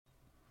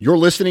You're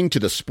listening to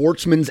the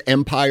Sportsman's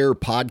Empire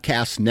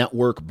Podcast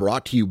Network,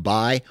 brought to you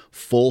by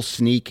Full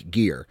Sneak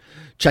Gear.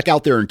 Check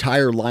out their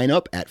entire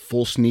lineup at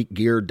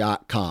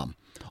fullsneakgear.com.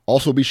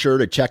 Also be sure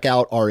to check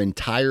out our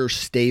entire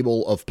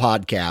stable of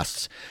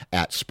podcasts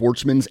at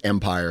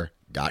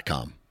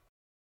sportsmansempire.com.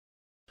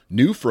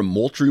 New from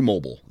Moultrie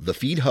Mobile, the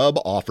Feed Hub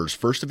offers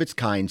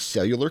first-of-its-kind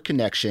cellular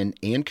connection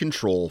and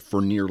control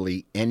for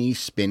nearly any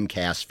spin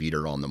cast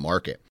feeder on the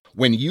market.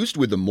 When used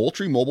with the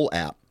Moultrie Mobile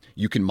app,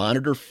 you can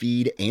monitor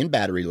feed and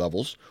battery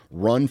levels,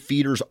 run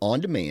feeders on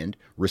demand,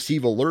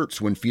 receive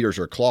alerts when feeders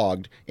are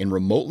clogged, and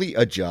remotely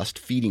adjust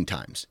feeding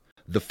times.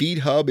 The Feed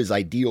Hub is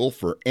ideal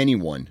for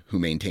anyone who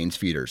maintains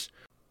feeders.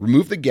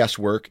 Remove the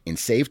guesswork and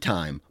save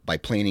time by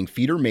planning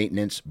feeder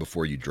maintenance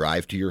before you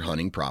drive to your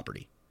hunting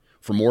property.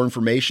 For more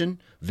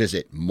information,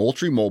 visit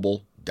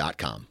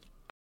MoultrieMobile.com.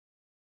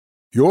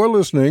 You're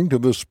listening to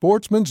the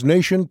Sportsman's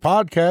Nation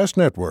Podcast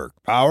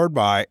Network, powered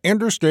by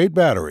Interstate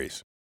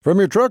Batteries. From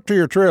your truck to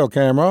your trail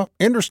camera,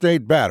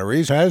 Interstate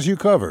Batteries has you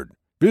covered.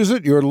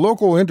 Visit your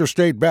local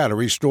Interstate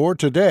Battery store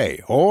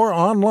today or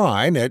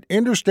online at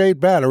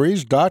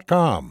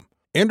interstatebatteries.com.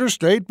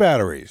 Interstate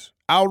Batteries,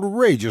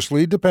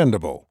 outrageously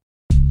dependable.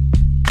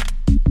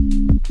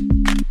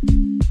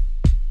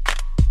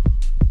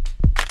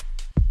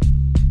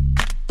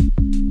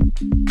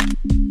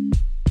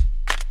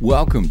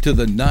 Welcome to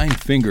the Nine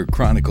Finger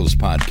Chronicles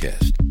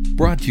podcast,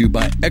 brought to you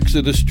by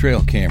Exodus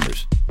Trail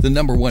Cameras, the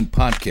 #1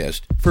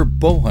 podcast for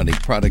bow hunting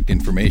product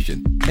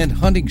information and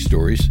hunting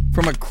stories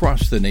from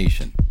across the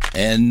nation.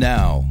 And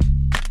now,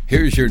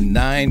 here's your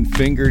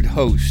nine-fingered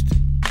host,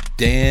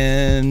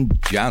 Dan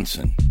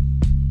Johnson.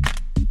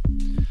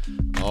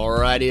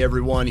 Alrighty,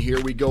 everyone, here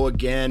we go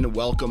again.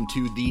 Welcome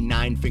to the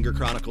Nine Finger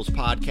Chronicles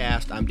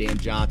podcast. I'm Dan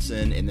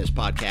Johnson, and this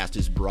podcast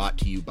is brought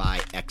to you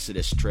by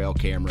Exodus Trail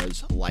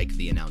Cameras, like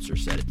the announcer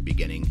said at the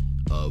beginning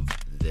of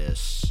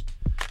this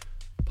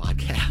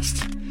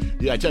podcast.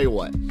 Dude, I tell you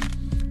what,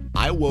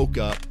 I woke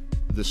up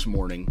this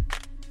morning,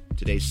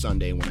 today's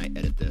Sunday when I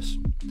edit this,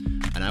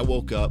 and I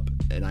woke up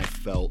and I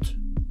felt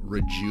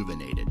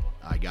rejuvenated.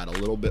 I got a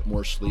little bit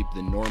more sleep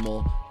than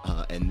normal,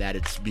 and that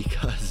it's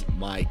because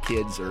my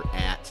kids are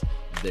at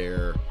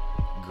their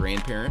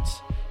grandparents,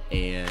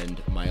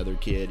 and my other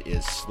kid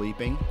is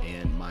sleeping,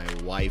 and my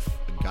wife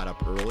got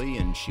up early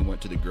and she went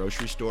to the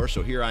grocery store.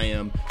 So here I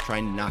am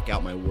trying to knock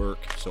out my work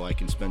so I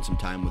can spend some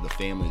time with the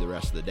family the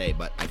rest of the day.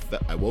 But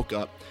I woke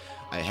up,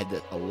 I had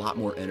a lot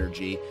more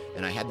energy,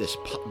 and I had this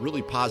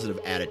really positive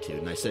attitude.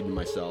 And I said to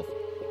myself,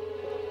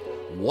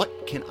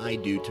 what can I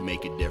do to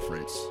make a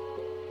difference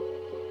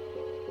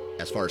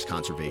as far as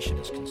conservation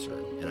is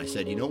concerned? And I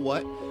said, you know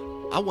what?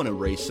 I want to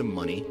raise some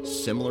money,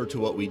 similar to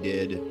what we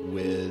did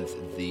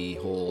with the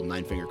whole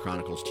Nine Finger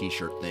Chronicles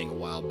t-shirt thing a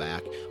while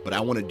back, but I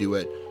want to do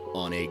it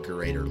on a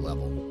greater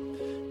level.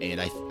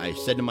 And I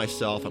said to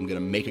myself, I'm going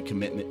to make a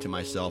commitment to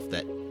myself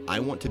that I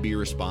want to be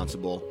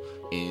responsible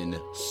in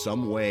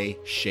some way,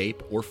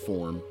 shape, or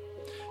form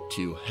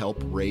to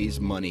help raise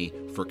money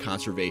for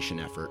conservation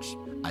efforts.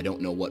 I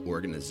don't know what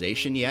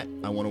organization yet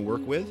I want to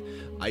work with.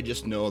 I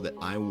just know that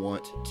I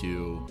want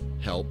to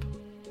help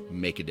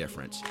make a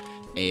difference.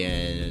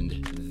 And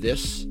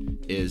this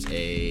is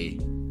a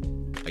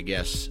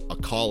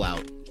call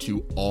out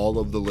to all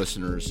of the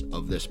listeners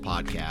of this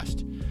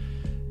podcast.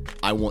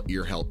 I want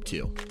your help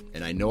too.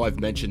 And I know I've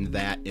mentioned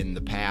that in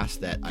the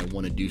past, that I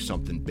want to do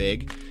something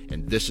big,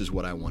 and this is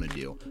what I want to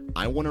do.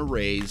 I want to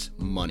raise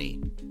money,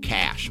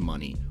 cash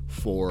money,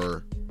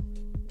 for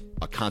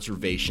a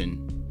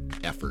conservation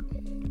effort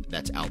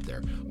that's out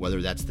there,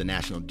 whether that's the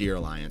National Deer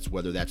Alliance,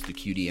 whether that's the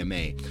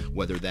QDMA,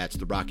 whether that's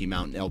the Rocky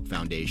Mountain Elk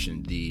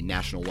Foundation, the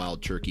National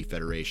Wild Turkey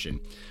Federation.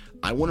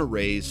 I want to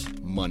raise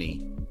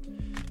money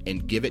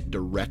and give it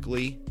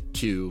directly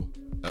to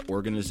an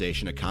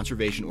organization, a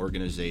conservation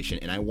organization,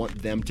 and I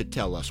want them to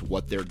tell us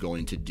what they're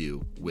going to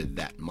do with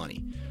that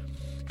money.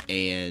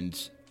 And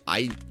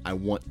I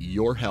want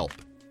your help.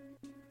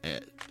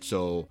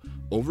 So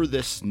over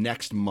this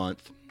next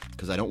month,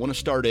 because I don't want to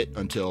start it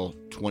until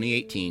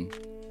 2018,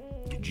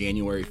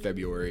 January,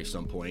 February at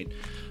some point,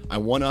 I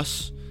want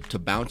us to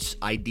bounce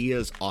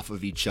ideas off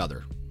of each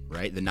other,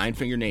 right? The Nine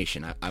Finger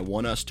Nation. I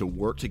want us to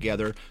work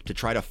together to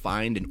try to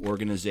find an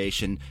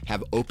organization,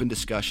 have open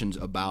discussions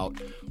about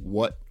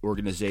what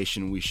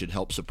organization we should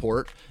help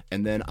support,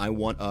 and then I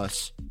want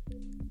us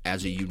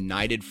as a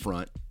united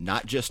front,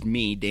 not just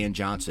me, Dan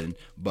Johnson,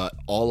 but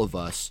all of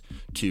us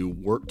to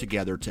work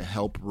together to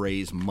help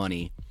raise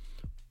money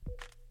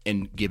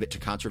and give it to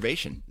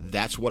conservation.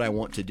 That's what I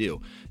want to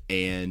do.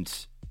 And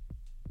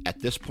at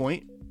this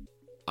point,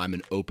 I'm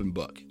an open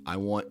book. I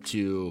want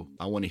to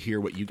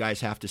hear what you guys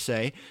have to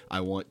say.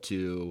 I want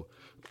to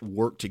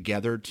work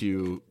together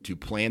to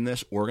plan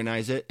this,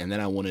 organize it, and then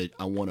I want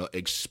to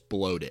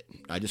explode it.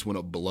 I just want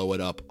to blow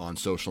it up on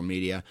social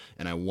media,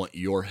 and I want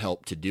your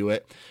help to do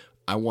it.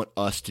 I want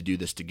us to do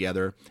this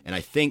together, and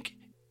I think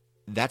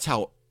that's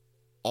how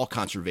all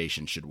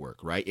conservation should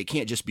work, right? It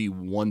can't just be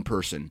one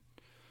person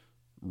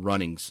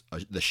running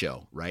the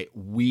show, right?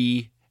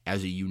 We,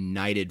 as a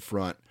united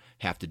front,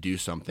 have to do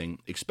something,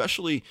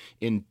 especially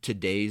in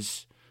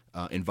today's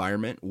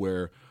environment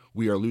where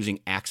we are losing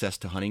access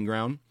to hunting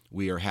ground.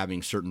 We are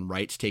having certain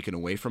rights taken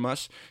away from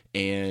us,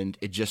 and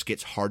it just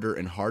gets harder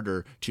and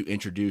harder to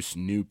introduce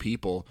new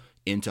people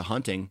into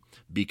hunting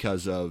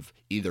because of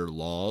either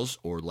laws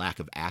or lack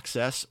of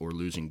access or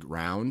losing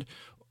ground.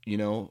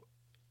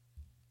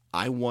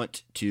 I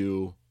want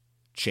to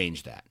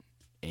change that,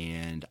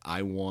 and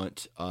I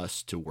want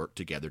us to work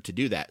together to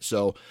do that.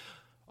 So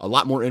a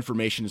lot more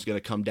information is going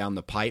to come down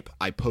the pipe.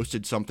 I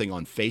posted something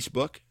on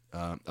Facebook,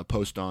 a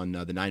post on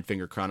the Nine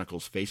Finger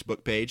Chronicles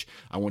Facebook page.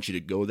 I want you to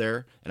go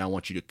there, and I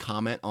want you to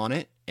comment on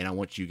it, and I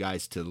want you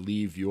guys to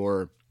leave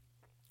your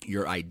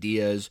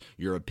ideas,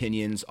 your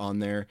opinions on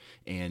there,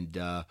 and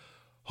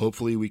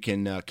hopefully we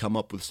can come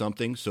up with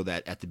something so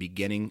that at the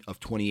beginning of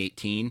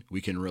 2018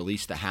 we can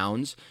release the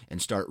hounds and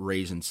start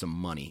raising some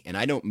money. And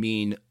I don't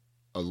mean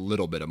a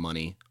little bit of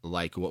money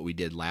like what we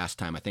did last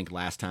time. I think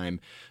last time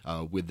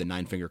with the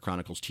Nine Finger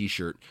Chronicles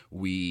t-shirt,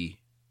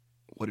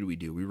 what did we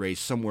do? We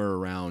raised somewhere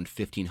around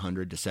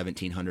 $1,500 to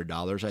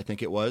 $1,700, I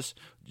think it was,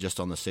 just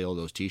on the sale of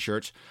those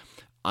t-shirts.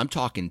 I'm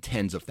talking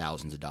tens of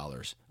thousands of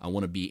dollars. I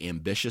want to be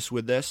ambitious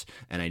with this,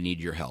 and I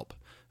need your help.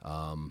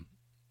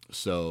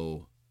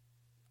 So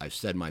I've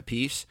said my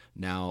piece.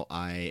 Now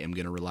I am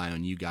going to rely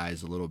on you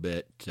guys a little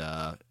bit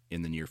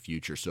in the near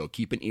future. So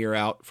keep an ear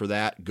out for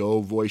that.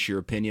 Go voice your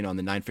opinion on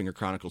the Nine Finger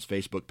Chronicles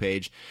Facebook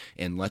page,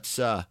 and let's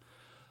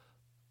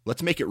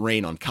make it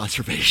rain on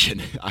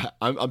conservation.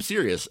 I'm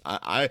serious.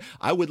 I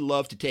would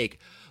love to take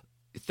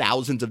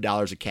thousands of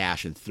dollars of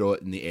cash and throw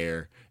it in the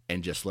air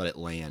and just let it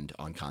land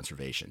on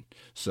conservation.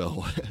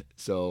 So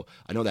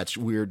I know that's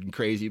weird and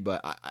crazy,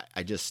 but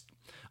I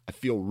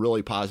feel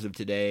really positive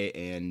today,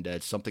 and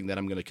it's something that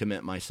I'm going to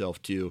commit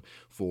myself to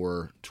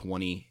for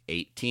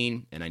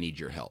 2018, and I need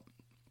your help.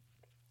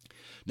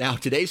 Now,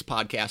 today's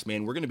podcast,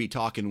 man, we're going to be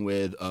talking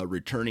with a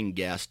returning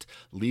guest,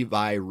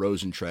 Levi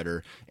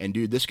Rosentreter. And,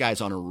 dude, this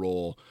guy's on a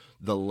roll.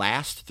 The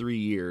last 3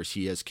 years,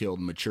 he has killed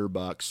mature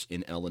bucks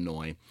in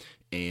Illinois,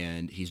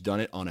 and he's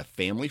done it on a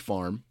family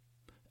farm.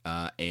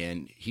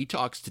 And he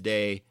talks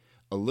today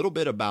a little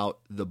bit about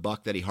the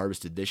buck that he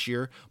harvested this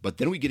year, but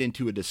then we get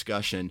into a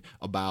discussion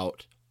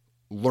about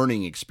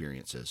learning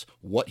experiences,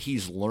 what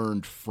he's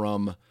learned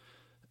from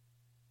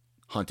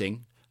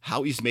hunting,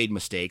 how he's made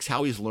mistakes,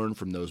 how he's learned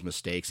from those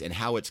mistakes, and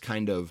how it's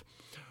kind of,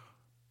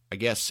 I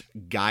guess,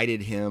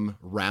 guided him,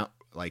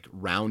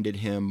 rounded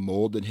him,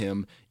 molded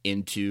him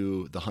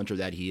into the hunter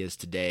that he is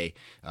today.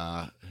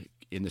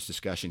 In this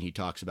discussion, he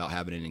talks about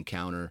having an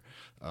encounter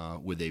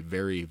with a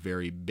very,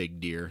 very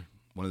big deer,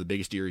 one of the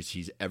biggest deer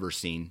he's ever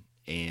seen,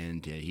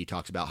 and he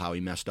talks about how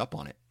he messed up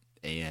on it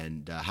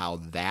and how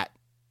that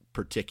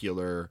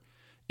particular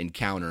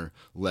encounter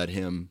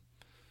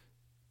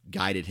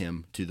guided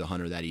him to the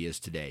hunter that he is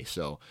today.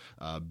 So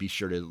be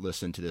sure to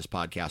listen to this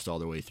podcast all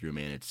the way through,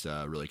 man. It's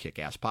a really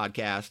kick-ass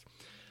podcast.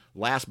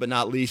 Last but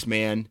not least,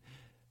 man,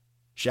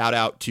 shout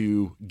out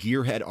to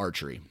Gearhead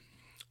Archery.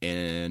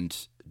 And,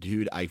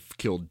 dude, I've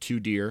killed 2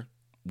 deer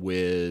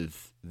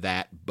with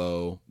that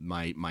bow,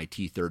 my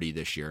T30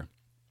 this year.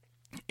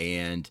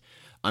 And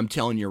I'm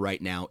telling you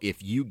right now,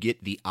 if you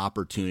get the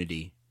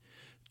opportunity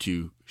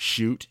to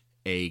shoot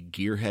a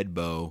Gearhead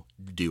bow,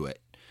 do it.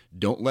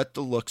 Don't let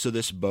the looks of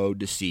this bow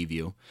deceive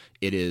you.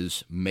 It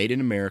is made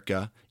in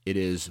America. It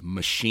is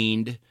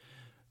machined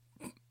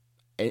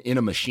in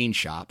a machine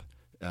shop.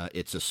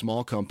 It's a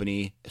small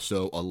company,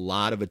 so a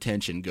lot of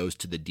attention goes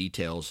to the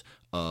details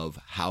of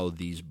how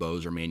these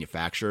bows are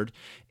manufactured,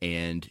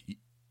 and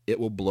it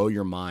will blow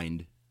your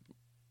mind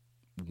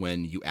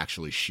when you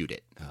actually shoot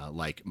it.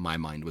 Like my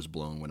mind was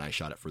blown when I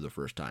shot it for the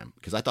first time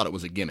because I thought it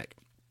was a gimmick.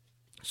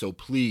 So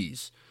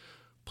please,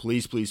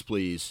 please, please,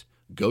 please,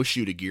 go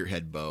shoot a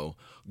Gearhead bow.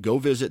 Go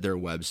visit their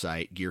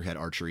website,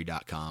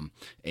 gearheadarchery.com,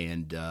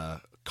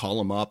 and call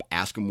them up.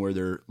 Ask them where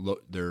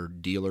their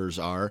dealers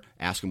are.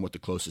 Ask them what the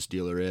closest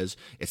dealer is.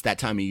 It's that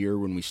time of year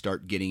when we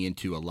start getting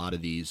into a lot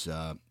of these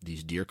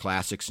deer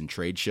classics and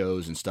trade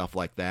shows and stuff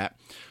like that.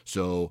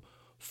 So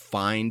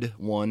find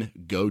one,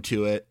 go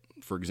to it.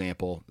 For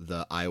example,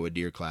 the Iowa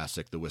Deer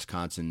Classic, the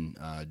Wisconsin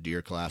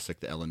Deer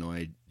Classic, the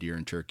Illinois Deer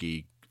and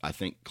Turkey, I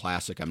think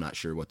Classic. I'm not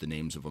sure what the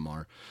names of them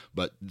are,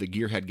 but the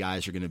Gearhead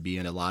guys are going to be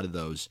in a lot of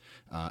those.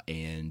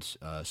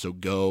 So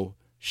go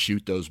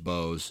shoot those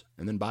bows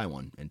and then buy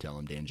one and tell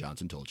them Dan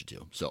Johnson told you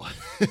to. So,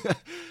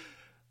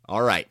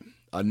 all right,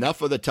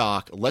 enough of the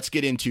talk. Let's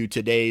get into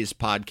today's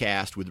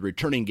podcast with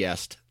returning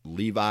guest,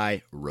 Levi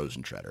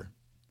Rosentreter.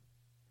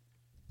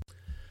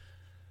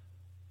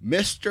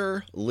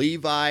 Mr.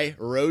 Levi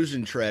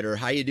Rosentreter,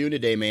 how you doing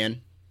today,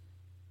 man?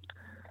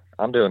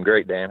 I'm doing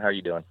great, Dan. How are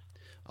you doing?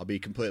 I'll be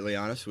completely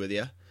honest with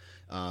you.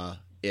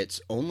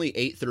 It's only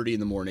 8:30 in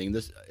the morning.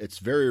 It's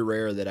very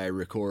rare that I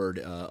record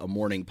a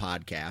morning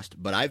podcast,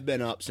 but I've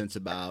been up since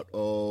about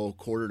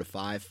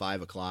 4:45,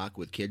 5 o'clock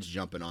with kids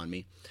jumping on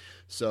me.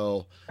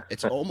 So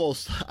it's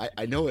almost,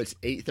 I know it's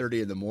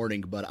 8:30 in the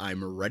morning, but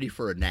I'm ready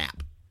for a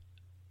nap.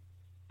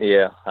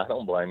 Yeah, I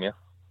don't blame you.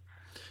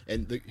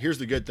 And here's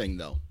the good thing,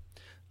 though.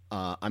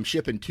 I'm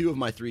shipping 2 of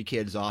my 3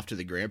 kids off to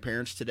the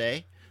grandparents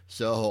today,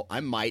 so I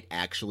might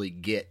actually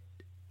get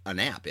a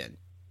nap in.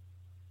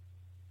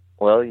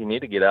 Well, you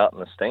need to get out in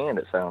the stand,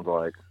 it sounds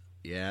like.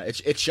 Yeah,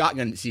 it's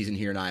shotgun season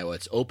here in Iowa.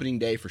 It's opening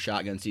day for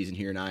shotgun season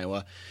here in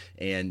Iowa,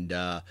 and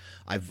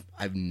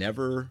I've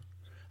never.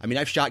 I mean,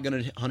 I've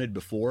shotgun hunted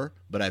before,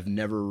 but I've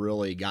never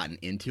really gotten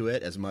into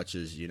it as much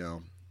as,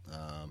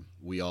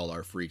 we all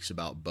are freaks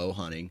about bow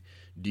hunting.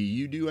 Do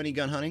you do any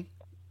gun hunting?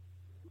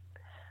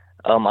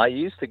 I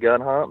used to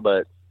gun hunt,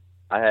 but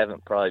I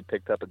haven't probably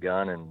picked up a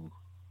gun in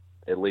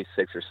at least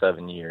 6 or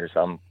 7 years.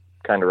 I'm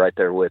kind of right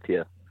there with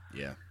you.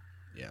 Yeah.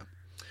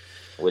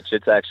 Which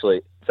it's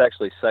actually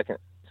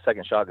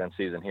second shotgun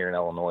season here in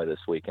Illinois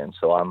this weekend,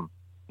 so I'm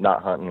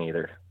not hunting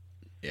either.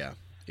 Yeah.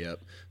 Yep.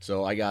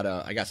 So I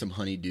got some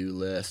honey-do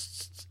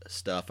lists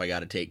stuff I got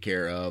to take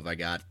care of. I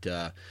got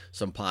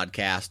some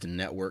podcast and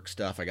network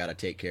stuff I got to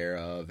take care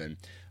of, and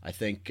I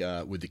think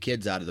with the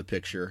kids out of the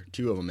picture,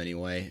 2 of them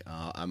anyway,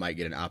 I might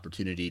get an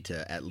opportunity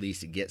to at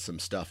least get some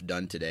stuff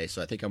done today.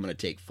 So I think I'm going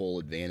to take full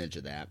advantage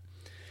of that.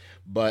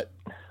 But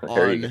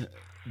oh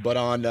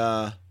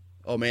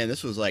man,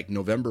 this was like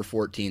November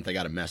 14th. I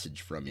got a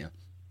message from you,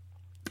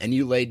 and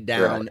you laid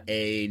down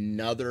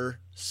another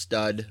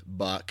stud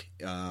buck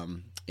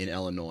in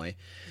Illinois,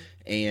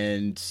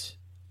 and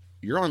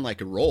you're on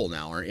like a roll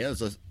now, aren't you?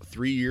 It's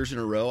 3 years in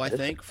a row, I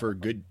think, for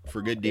good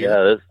deal.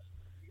 Yeah,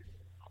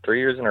 3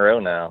 years in a row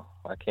now.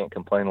 I can't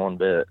complain one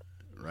bit.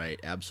 Right,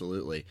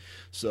 absolutely.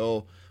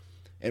 So,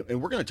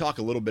 and we're going to talk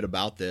a little bit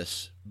about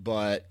this,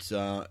 but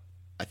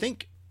I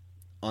think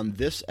on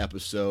this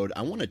episode,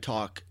 I want to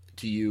talk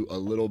to you a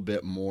little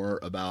bit more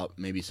about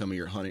maybe some of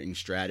your hunting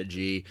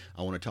strategy.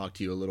 I want to talk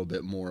to you a little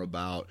bit more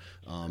about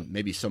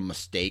maybe some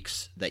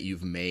mistakes that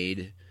you've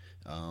made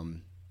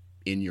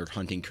in your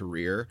hunting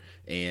career,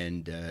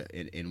 and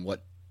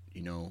what,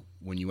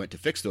 when you went to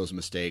fix those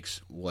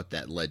mistakes, what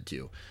that led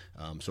to.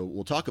 So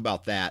we'll talk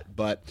about that,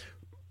 but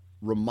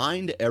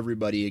remind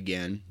everybody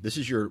again, this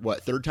is your,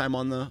 third time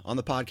on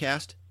the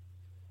podcast?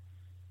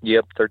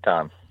 Yep, third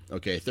time.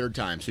 Okay, third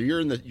time. So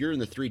you're in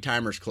the 3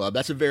 timers club.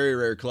 That's a very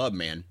rare club,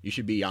 man. You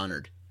should be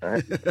honored.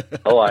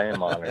 Oh, I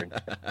am honored.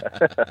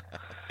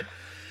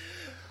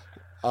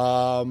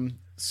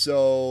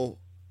 So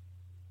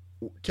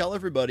tell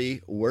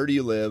everybody, where do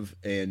you live,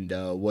 and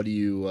what do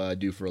you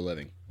do for a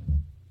living?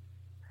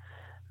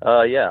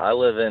 Yeah, I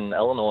live in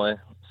Illinois,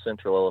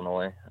 central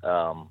Illinois.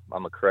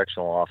 I'm a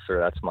correctional officer.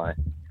 That's my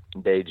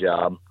day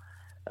job.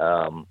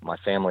 My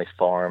family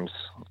farms.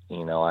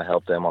 I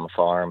help them on the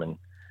farm, and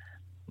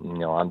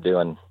I'm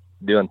doing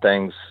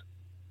things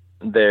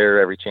there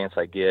every chance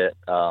I get.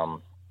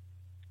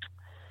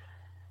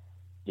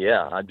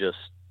 Yeah, I just,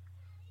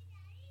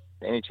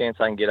 any chance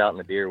I can get out in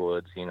the deer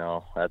woods,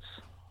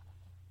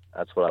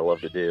 that's what I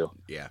love to do.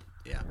 Yeah.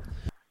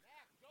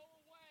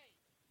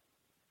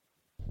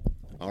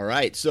 All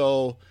right,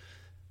 so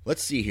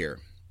let's see here.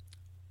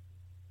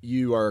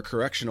 You are a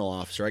correctional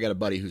officer. I got a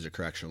buddy who's a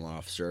correctional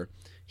officer.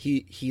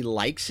 He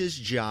likes his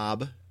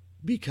job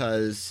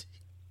because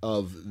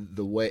of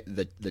the way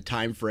the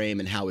time frame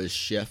and how his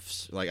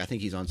shifts. Like, I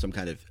think he's on some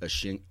kind of a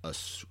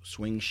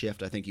swing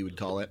shift, I think you would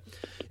call it.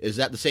 Is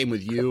that the same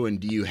with you? And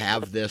do you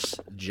have this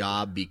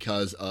job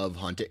because of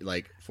hunting,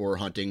 like for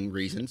hunting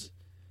reasons?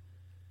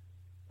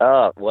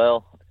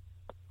 Well,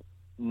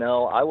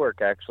 no, I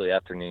work actually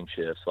afternoon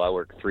shifts, so I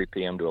work 3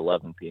 p.m. to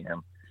 11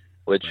 p.m.,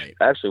 which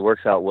actually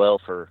works out well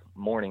for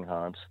morning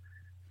hunts.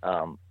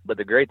 But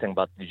the great thing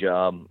about the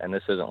job, and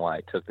this isn't why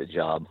I took the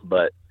job,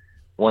 but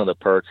one of the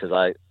perks is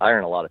I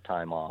earn a lot of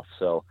time off.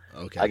 So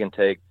I can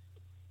take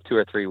 2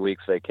 or 3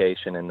 weeks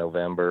vacation in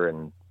November,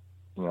 and,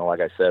 like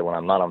I said, when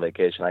I'm not on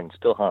vacation, I can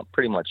still hunt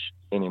pretty much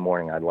any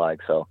morning I'd like.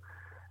 So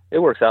it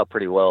works out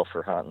pretty well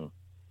for hunting.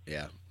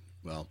 Yeah,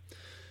 well,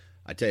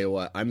 I tell you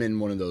what, I'm in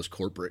one of those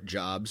corporate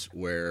jobs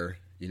where,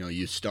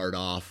 you start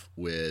off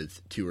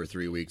with 2 or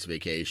 3 weeks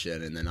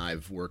vacation, and then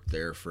I've worked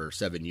there for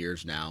 7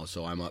 years now,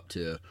 so I'm up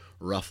to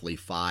roughly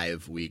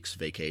 5 weeks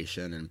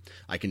vacation, and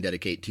I can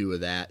dedicate 2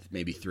 of that,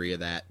 maybe 3 of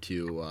that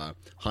to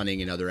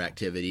hunting and other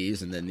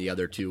activities, and then the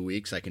other 2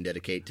 weeks I can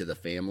dedicate to the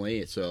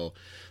family. So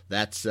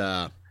that's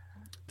a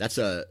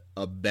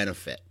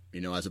benefit,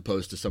 as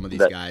opposed to some of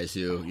these guys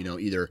who,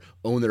 either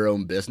own their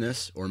own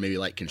business or maybe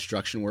like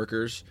construction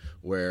workers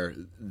where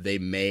they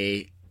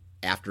may,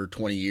 after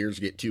 20 years,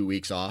 get 2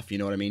 weeks off. You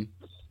know what I mean?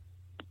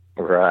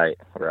 Right.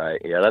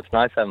 Yeah, that's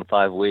nice having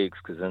 5 weeks,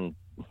 because then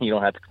you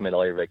don't have to commit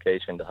all your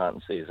vacation to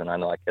hunting season. I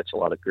know I catch a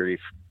lot of grief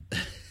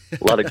for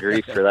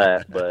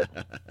that, but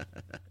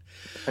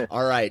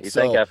all right. You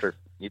think after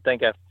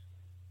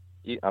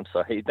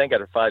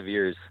 5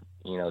 years,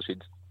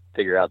 she'd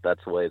figure out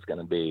that's the way it's going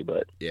to be.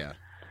 But yeah,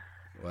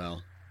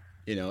 well,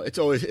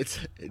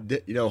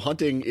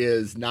 hunting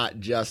is not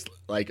just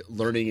like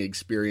learning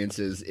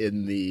experiences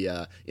in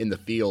the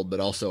field, but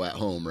also at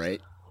home,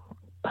 right?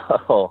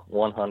 Oh,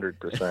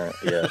 100%.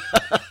 Yeah.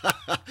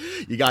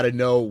 You got to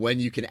know when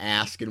you can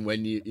ask, and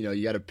when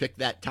you got to pick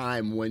that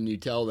time when you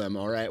tell them,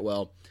 all right,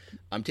 well,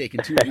 I'm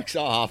taking 2 weeks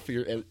off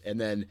here.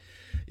 And then,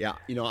 yeah,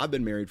 I've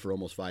been married for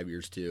almost 5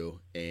 years too.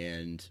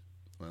 And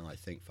Well, I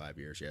think 5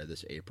 years. Yeah,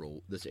 this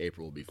April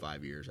will be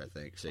 5 years. I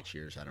think 6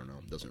 years. I don't know.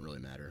 It doesn't really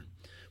matter.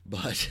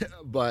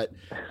 But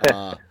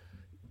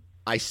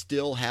I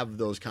still have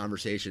those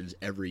conversations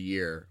every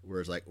year where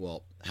it's like,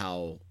 well,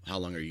 how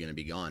long are you going to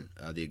be gone?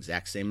 The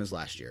exact same as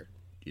last year.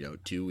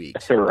 2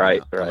 weeks.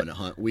 Right. I'm going to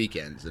hunt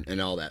weekends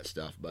and all that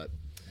stuff. But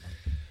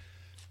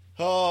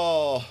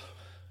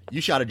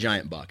you shot a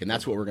giant buck, and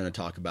that's what we're going to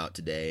talk about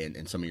today,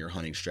 and some of your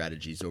hunting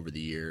strategies over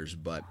the years.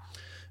 But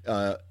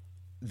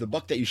the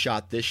buck that you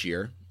shot this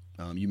year,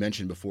 you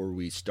mentioned before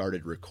we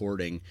started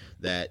recording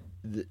that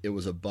it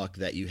was a buck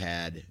that you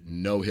had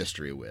no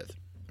history with,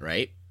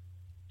 right?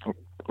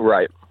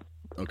 Right.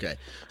 Okay.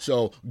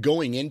 So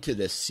going into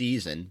this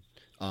season,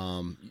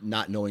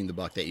 not knowing the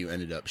buck that you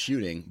ended up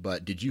shooting,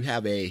 but did you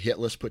have a hit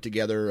list put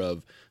together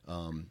of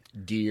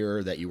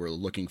deer that you were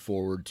looking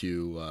forward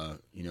to,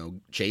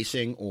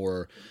 chasing,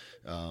 or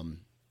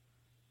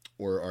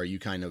are you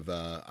kind of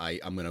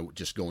I'm going to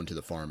just go into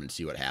the farm and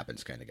see what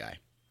happens kind of guy?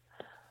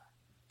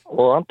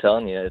 Well, I'm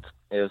telling you,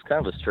 it was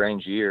kind of a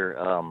strange year.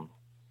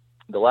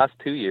 The last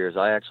 2 years,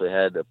 I actually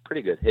had a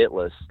pretty good hit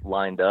list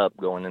lined up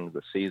going into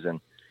the season,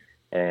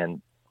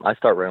 and I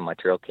start running my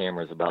trail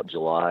cameras about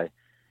July,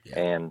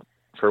 and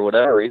for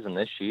whatever reason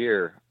this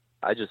year,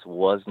 I just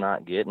was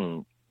not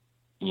getting,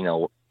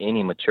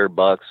 any mature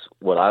bucks,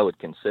 what I would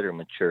consider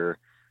mature,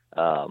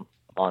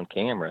 on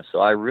camera. So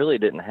I really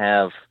didn't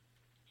have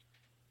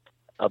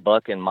a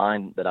buck in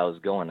mind that I was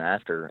going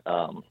after.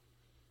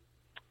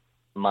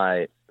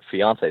 My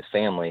fiance's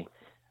family,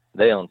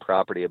 they own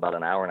property about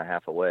an hour and a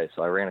half away.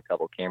 So I ran a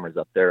couple of cameras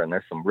up there, and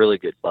there's some really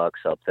good bucks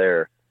up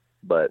there,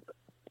 but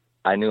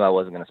I knew I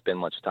wasn't going to spend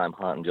much time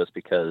hunting just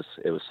because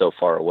it was so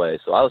far away.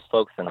 So I was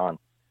focusing on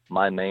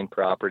my main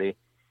property,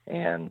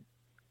 and,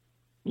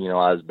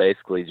 I was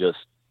basically just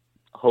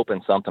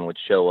hoping something would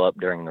show up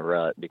during the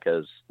rut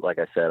because, like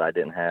I said, I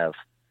didn't have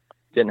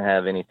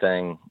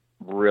anything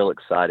real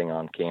exciting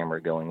on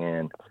camera going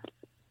in.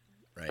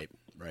 Right.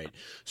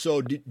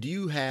 So do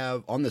you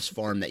have, on this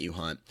farm that you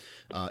hunt,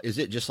 is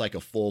it just like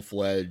a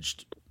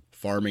full-fledged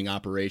farming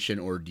operation,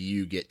 or do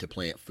you get to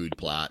plant food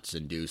plots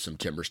and do some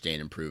timber stand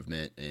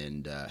improvement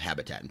and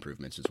habitat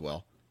improvements as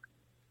well?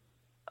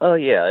 Oh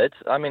yeah,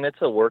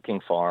 it's a working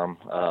farm,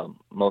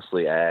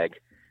 mostly ag,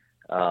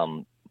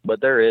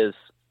 but there is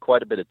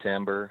quite a bit of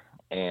timber,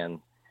 and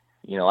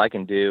I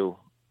can do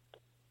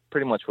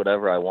pretty much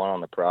whatever I want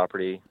on the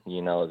property,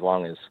 as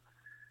long as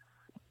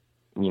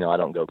I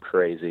don't go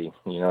crazy.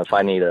 If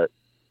I need a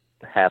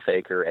half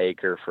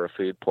acre for a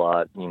food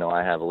plot,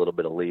 I have a little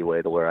bit of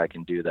leeway to where I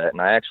can do that.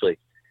 And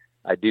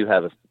I do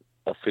have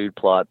a food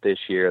plot this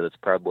year that's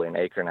probably an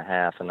acre and a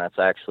half, and that's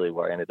actually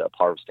where I ended up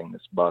harvesting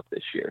this buck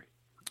this year.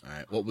 All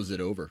right. What was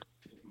it over?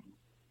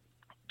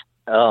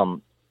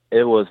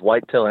 It was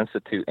Whitetail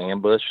Institute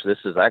Ambush. This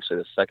is actually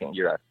the second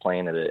year I've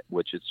planted it,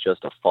 which is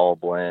just a fall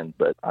blend,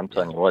 but I'm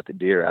telling you what, the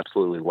deer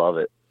absolutely love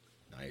it.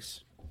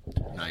 Nice.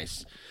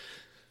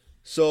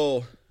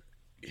 So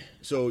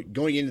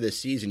going into this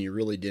season, you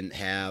really didn't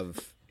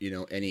have,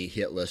 any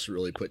hit lists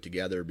really put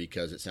together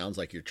because it sounds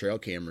like your trail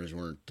cameras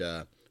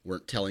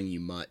weren't telling you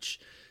much.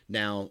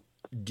 Now,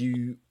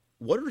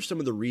 what are some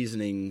of the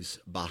reasonings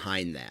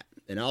behind that?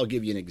 And I'll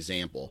give you an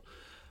example.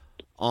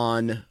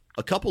 On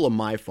a couple of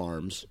my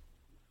farms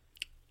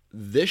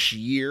this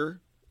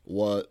year,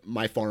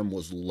 my farm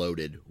was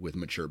loaded with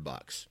mature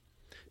bucks.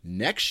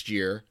 Next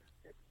year,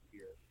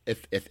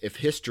 if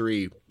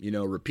history,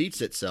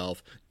 repeats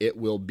itself, there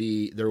will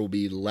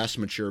be less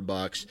mature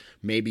bucks,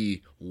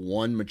 maybe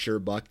one mature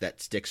buck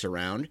that sticks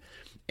around.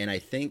 And I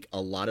think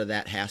a lot of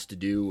that has to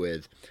do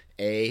with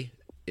A,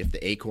 if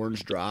the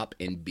acorns drop,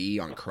 and B,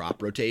 on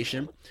crop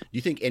rotation. Do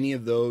you think any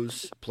of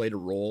those played a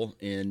role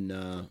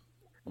in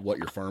what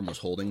your farm was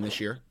holding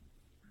this year?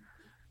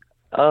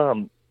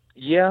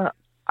 Yeah,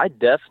 I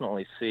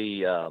definitely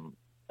see a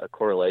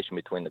correlation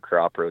between the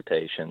crop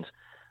rotations.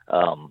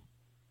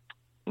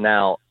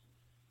 Now,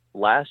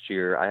 last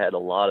year I had a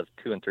lot of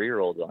 2 and 3 year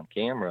olds on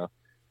camera,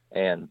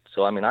 and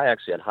so I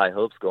actually had high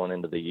hopes going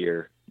into the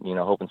year,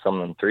 hoping some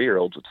of them 3 year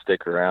olds would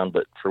stick around.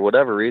 But for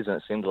whatever reason,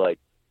 it seems like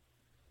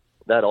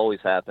that always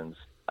happens.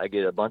 I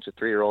get a bunch of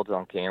 3 year olds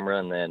on camera,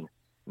 and then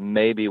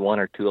maybe 1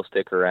 or 2 will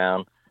stick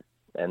around,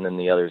 and then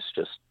the others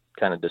just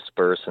kind of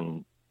disperse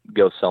and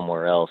go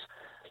somewhere else.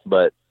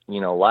 But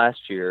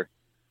last year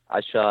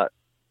I shot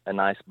a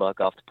nice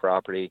buck off the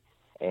property,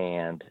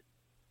 and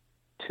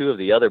 2 of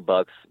the other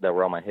bucks that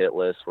were on my hit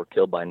list were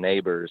killed by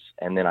neighbors.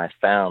 And then I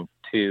found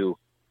 2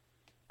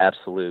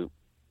 absolute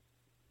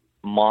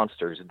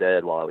monsters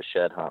dead while I was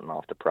shed hunting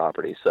off the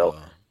property. So,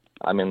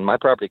 my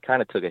property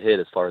kind of took a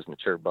hit as far as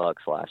mature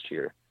bucks last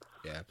year.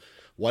 Yeah.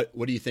 What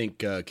do you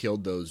think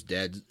killed those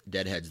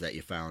deadheads that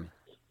you found?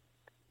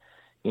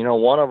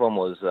 One of them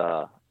was,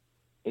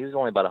 he was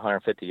only about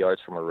 150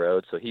 yards from a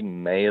road, so he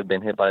may have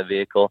been hit by a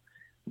vehicle.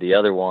 The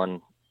other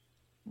one,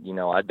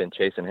 I'd been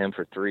chasing him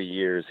for 3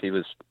 years. He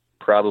was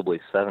probably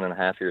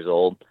 7.5 years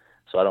old.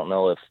 So I don't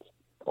know if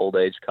old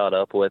age caught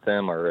up with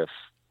him or if,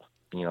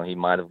 he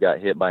might have got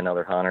hit by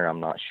another hunter.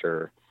 I'm not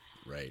sure.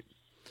 Right.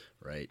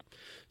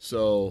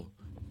 So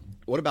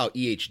what about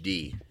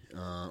EHD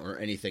or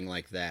anything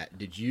like that?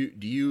 Did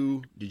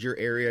your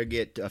area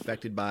get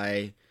affected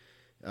by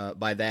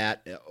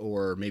that,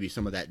 or maybe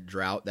some of that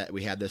drought that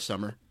we had this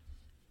summer?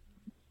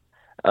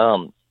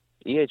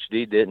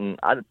 EHD didn't.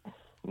 I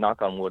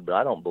knock on wood, but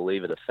I don't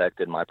believe it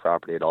affected my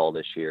property at all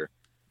this year.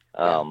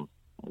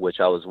 Which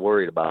I was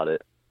worried about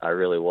it. I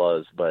really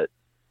was, but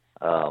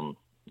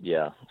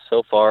yeah.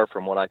 So far,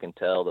 from what I can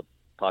tell, the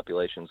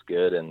population's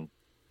good, and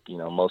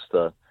most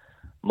of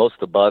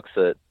the bucks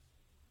that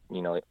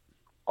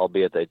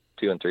albeit they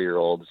 2 and 3 year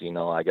olds,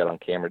 I got on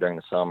camera during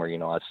the summer.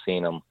 I've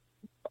seen them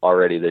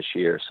already this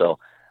year, so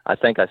I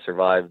think I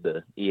survived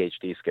the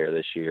EHD scare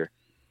this year.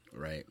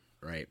 Right.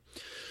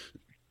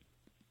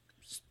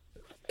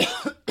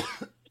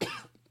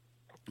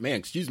 Man,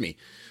 excuse me.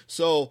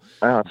 So,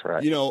 that's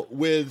right.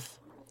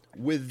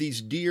 With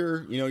these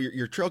deer,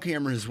 your trail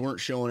cameras weren't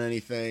showing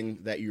anything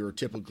that you're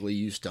typically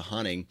used to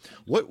hunting.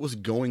 What was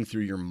going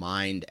through your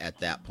mind at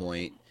that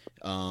point?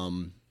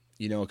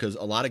 Because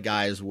a lot of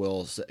guys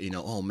will say,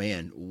 oh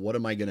man, what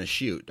am I going to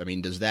shoot? I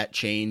mean, does that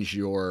change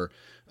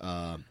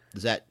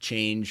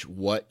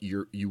what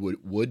you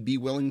would be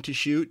willing to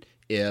shoot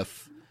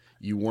if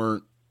you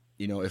weren't,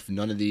 if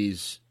none of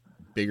these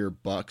bigger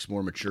bucks,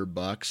 more mature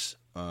bucks,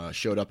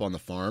 showed up on the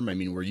farm? I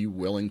mean, were you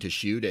willing to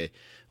shoot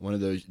one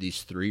of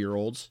these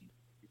 3-year-olds?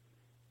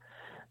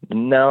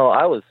 No,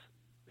 I was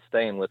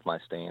staying with my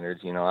standards.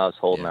 I was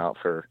holding out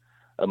for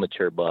a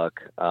mature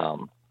buck.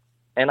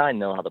 And I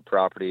know how the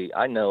property,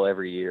 I know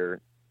every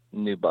year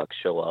new bucks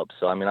show up.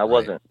 So, I mean, I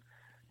wasn't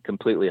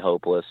completely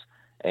hopeless.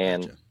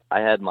 And Gotcha.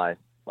 I had like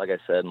I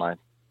said, my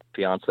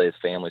fiance's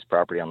family's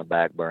property on the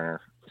back burner.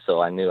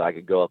 So I knew I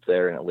could go up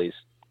there, and at least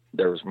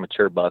there was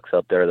mature bucks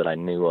up there that I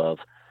knew of.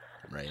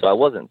 Right. So I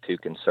wasn't too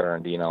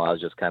concerned. I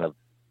was just kind of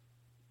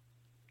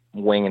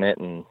winging it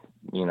and,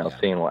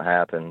 seeing what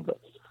happened. But.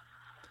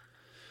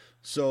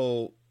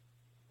 So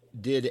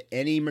did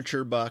any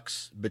mature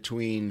bucks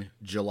between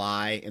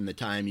July and the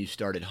time you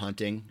started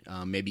hunting,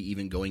 maybe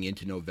even going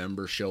into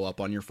November, show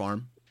up on your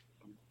farm?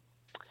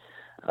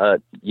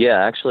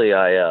 Yeah, actually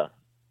I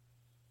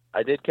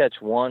did catch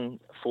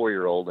one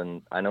 4-year-old,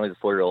 and I know he's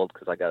a 4-year-old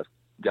because I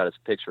got his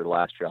picture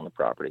last year on the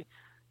property.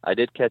 I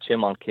did catch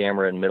him on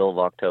camera in middle of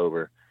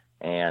October,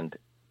 and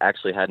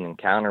actually had an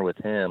encounter with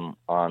him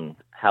on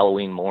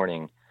Halloween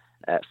morning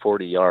at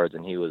 40 yards,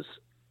 and he was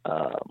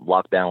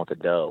locked down with a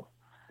doe.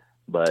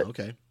 But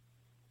okay.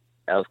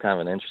 That was kind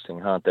of an interesting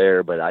hunt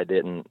there, but I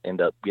didn't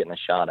end up getting a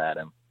shot at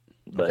him.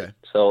 But Okay.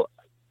 So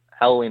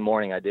Halloween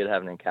morning, I did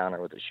have an encounter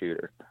with a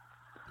shooter.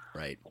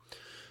 Right.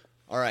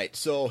 All right.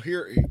 So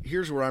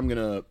here's where I'm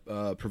going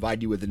to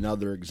provide you with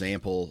another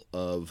example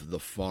of the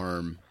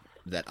farm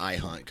that I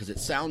hunt, because it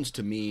sounds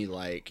to me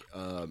like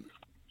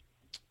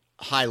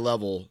high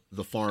level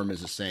the farm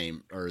is the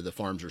same, or the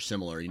farms are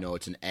similar.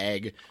 It's an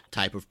ag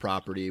type of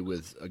property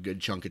with a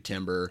good chunk of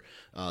timber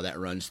that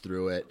runs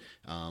through it,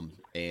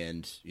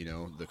 and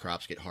the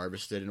crops get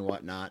harvested and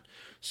whatnot.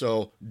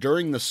 So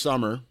during the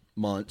summer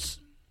months,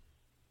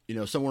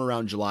 somewhere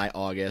around July,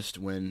 August,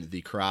 when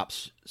the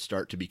crops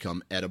start to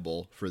become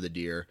edible for the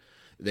deer,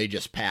 they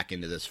just pack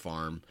into this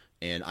farm,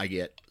 and I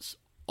get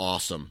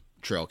awesome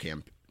trail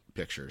cam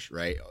pictures,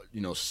 right?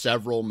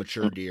 Several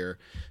mature deer,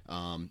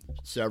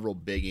 several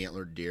big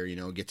antlered deer,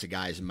 gets a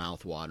guy's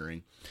mouth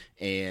watering.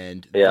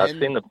 And yeah,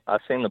 then,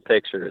 I've seen the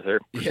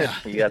pictures. Yeah.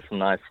 You got some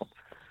nice ones.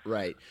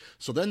 Right.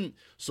 So then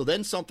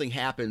something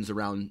happens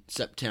around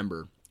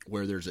September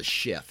where there's a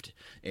shift,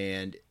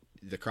 and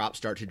the crops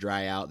start to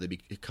dry out. They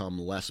become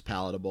less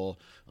palatable.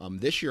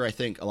 This year, I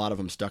think a lot of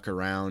them stuck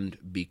around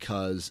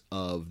because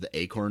of the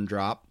acorn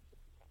drop.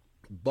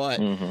 But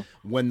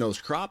when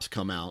those crops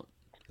come out,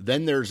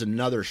 then there's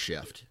another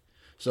shift.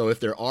 So if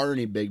there are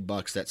any big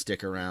bucks that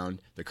stick around,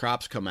 the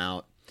crops come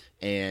out,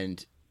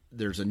 and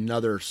there's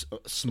another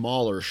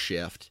smaller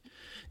shift,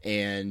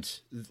 and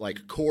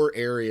like core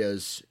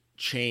areas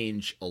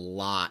change a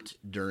lot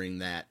during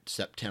that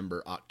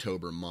September,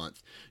 October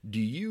month.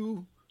 Do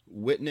you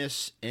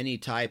witness any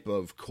type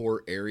of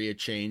core area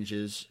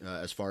changes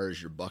as far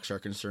as your bucks are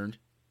concerned?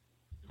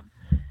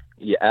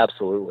 Yeah,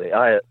 absolutely.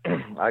 I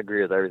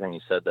agree with everything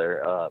you said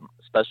there,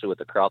 especially with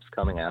the crops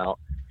coming out.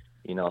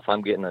 If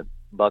I'm getting a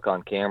buck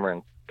on camera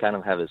and kind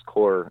of have his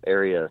core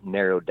area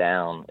narrowed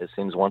down, it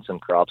seems once some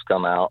crops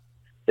come out,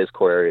 his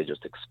core area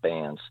just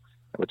expands,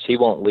 which he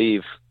won't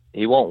leave,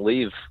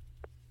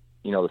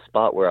 the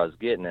spot where I was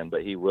getting him,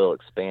 but he will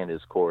expand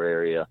his core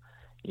area,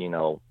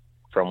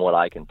 from what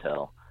I can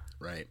tell.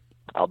 Right.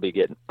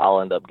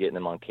 I'll end up getting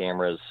him on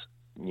cameras,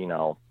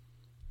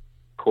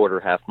 quarter,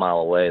 half mile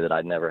away that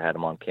I'd never had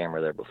him on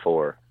camera there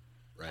before.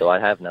 Right. So I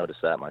have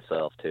noticed that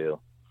myself too.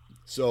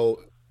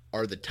 So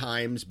are the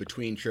times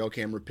between trail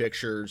camera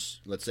pictures,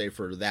 let's say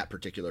for that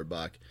particular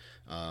buck,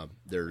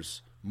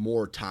 there's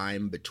more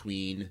time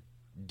between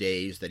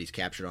days that he's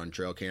captured on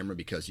trail camera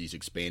because he's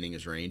expanding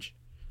his range?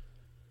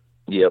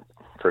 Yep,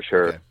 for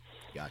sure. Okay.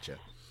 Gotcha.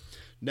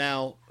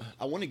 Now,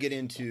 I want to get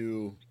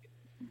into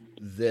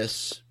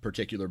this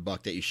particular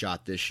buck that you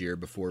shot this year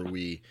before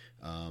we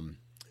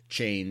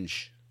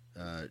change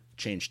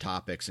change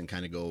topics and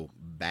kind of go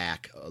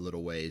back a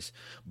little ways.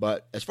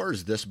 But as far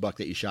as this buck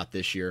that you shot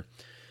this year,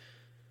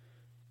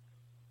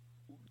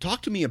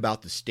 talk to me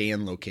about the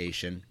stand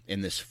location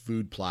and this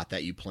food plot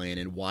that you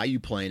planted, why you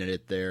planted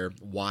it there,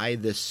 why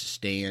this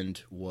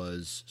stand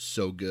was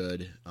so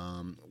good.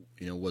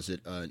 Was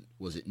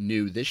it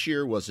new this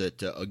year? Was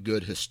it a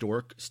good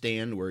historic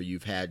stand where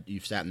you've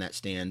sat in that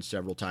stand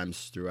several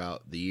times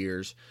throughout the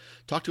years?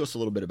 Talk to us a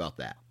little bit about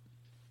that.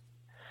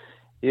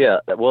 Yeah,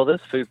 well,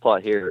 this food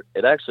plot here,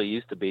 it actually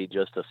used to be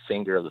just a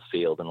finger of the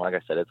field, and like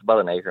I said, it's about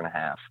an acre and a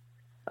half.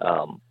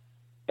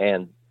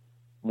 And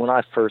when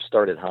I first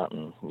started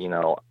hunting,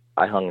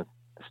 I hung a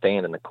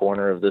stand in the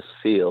corner of this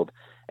field,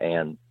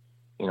 and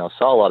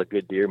saw a lot of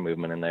good deer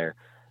movement in there.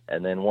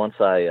 And then once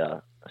I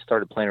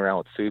started playing around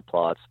with food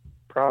plots,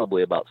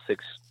 probably about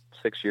six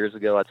years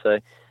ago, I'd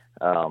say,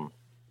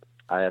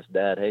 I asked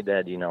Dad, "Hey,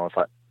 Dad,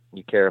 if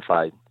you care if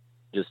I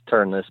just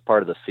turn this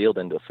part of the field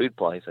into a food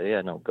plot?" He said,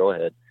 "Yeah, no, go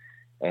ahead."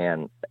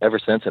 And ever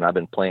since then, I've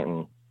been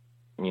planting,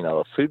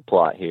 a food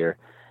plot here.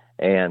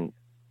 And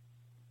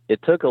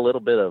it took a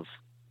little bit of,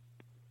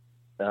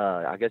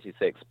 I guess you'd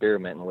say,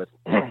 experimenting with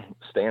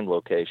stand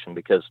location,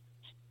 because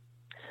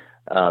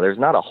there's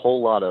not a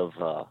whole lot of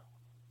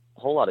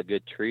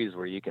good trees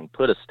where you can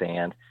put a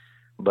stand,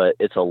 but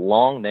it's a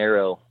long,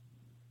 narrow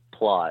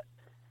plot.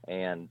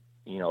 And,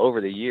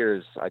 over the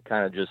years, I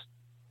kind of just,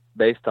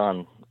 based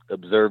on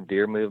observed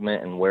deer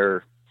movement and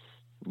where,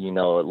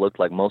 it looked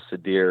like most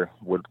of the deer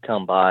would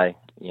come by,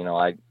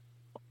 I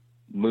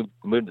moved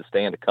the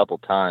stand a couple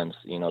times,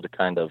 to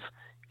kind of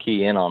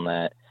key in on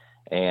that.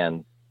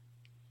 And,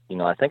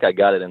 I think I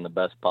got it in the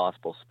best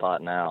possible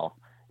spot now,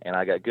 and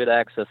I got good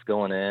access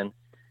going in.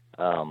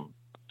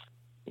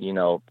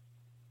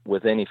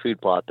 With any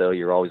food plot though,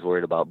 you're always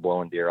worried about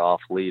blowing deer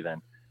off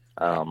leaving.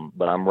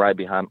 But I'm right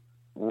behind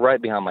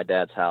my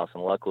dad's house,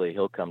 and luckily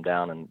he'll come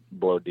down and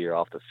blow deer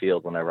off the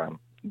field whenever I'm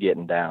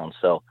getting down.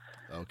 So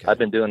okay. I've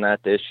been doing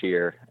that this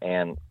year,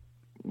 and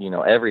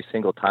every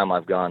single time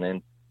I've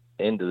gone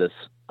into this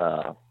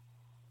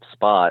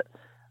spot,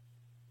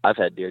 I've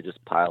had deer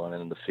just piling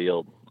into the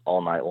field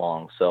all night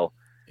long. So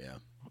yeah,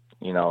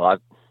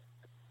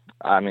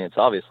 it's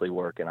obviously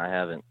working. I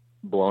haven't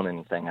blown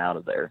anything out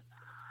of there.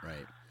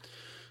 Right.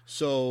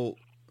 So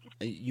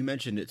you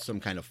mentioned it's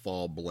some kind of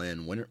fall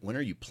blend. When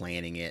are you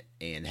planning it,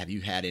 and have you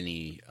had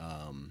any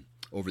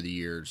over the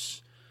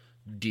years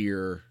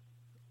deer?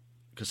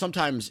 Because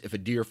sometimes if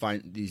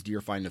these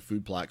deer find a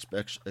food plot,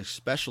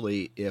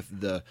 especially if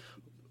the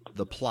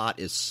plot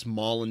is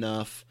small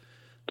enough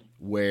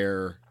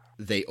where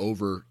they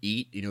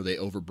overeat, they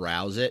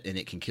overbrowse it, and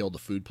it can kill the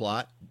food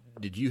plot.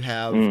 Did you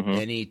have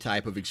any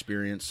type of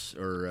experience,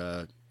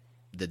 or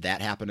did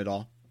that happen at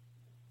all?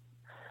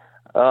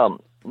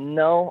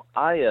 No,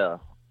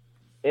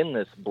 in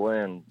this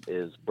blend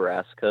is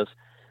brassicas.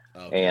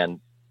 Okay. And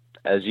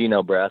as you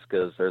know,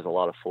 brassicas, there's a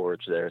lot of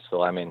forage there.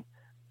 So,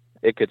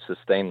 it could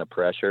sustain the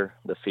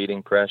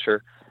feeding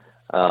pressure.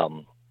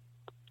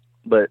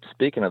 But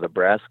speaking of the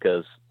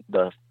brassicas,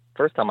 the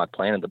first time I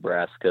planted the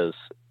brassicas,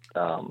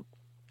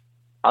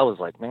 I was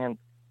like, man,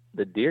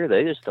 the deer,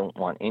 they just don't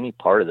want any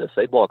part of this.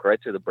 They'd walk right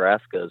through the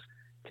brassicas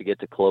to get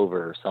to clover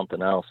or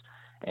something else.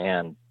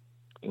 And,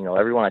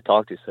 everyone I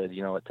talked to said,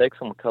 it takes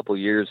them a couple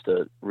years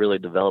to really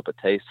develop a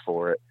taste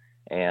for it.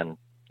 And,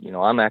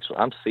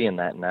 I'm seeing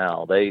that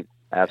now. They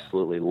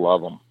absolutely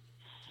love them.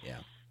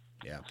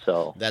 Yeah.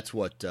 So that's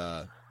what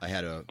I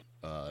had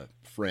a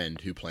friend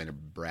who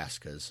planted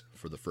brassicas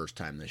for the first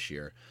time this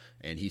year,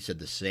 and he said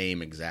the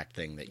same exact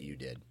thing that you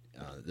did.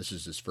 This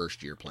is his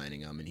first year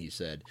planting them, and he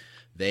said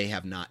they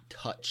have not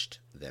touched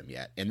them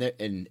yet.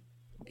 And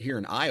here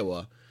in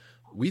Iowa,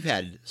 we've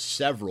had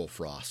several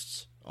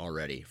frosts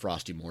already,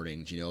 frosty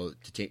mornings,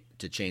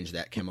 to change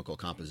that chemical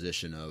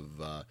composition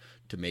of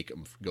to make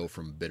them go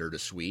from bitter to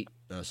sweet,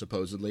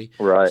 supposedly.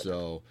 Right.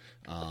 So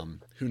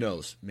who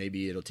knows?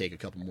 Maybe it'll take a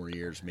couple more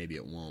years. Maybe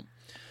it won't.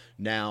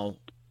 Now,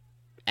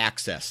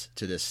 access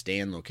to this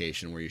stand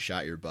location where you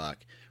shot your buck,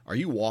 are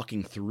you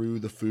walking through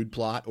the food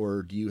plot,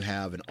 or do you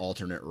have an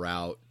alternate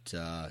route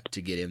to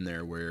get in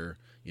there where,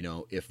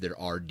 if there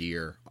are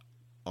deer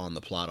on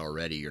the plot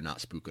already, you're not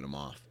spooking them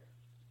off?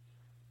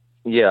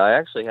 Yeah, I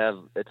actually have,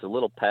 it's a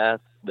little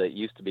path that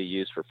used to be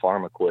used for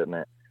farm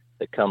equipment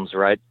that comes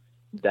right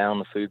down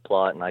the food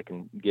plot, and I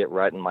can get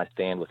right in my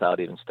stand without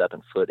even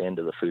stepping foot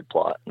into the food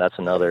plot. That's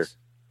another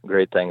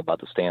great thing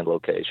about the stand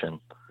location.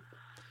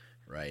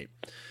 Right.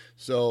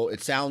 So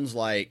it sounds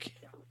like,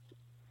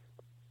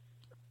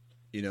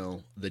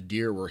 the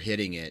deer were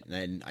hitting it,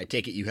 and I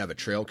take it you have a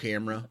trail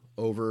camera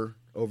over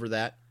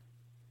that?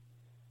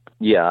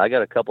 Yeah, I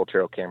got a couple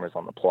trail cameras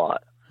on the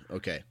plot.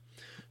 Okay.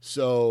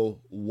 So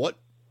what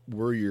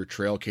were your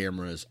trail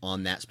cameras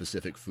on that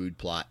specific food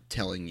plot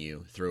telling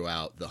you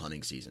throughout the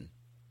hunting season?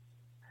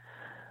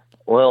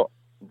 Well,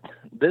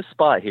 this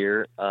spot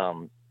here,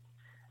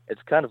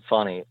 it's kind of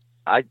funny.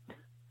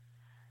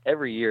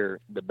 Every year,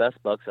 the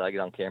best bucks that I get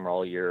on camera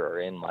all year are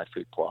in my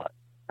food plot.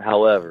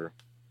 However,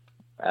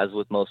 as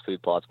with most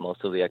food plots,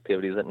 most of the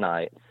activities at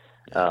night.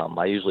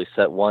 I usually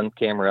set one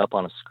camera up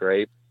on a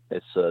scrape.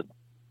 It's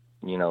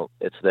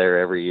it's there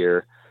every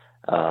year.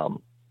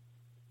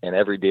 And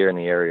every deer in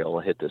the area will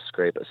hit this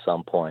scrape at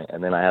some point.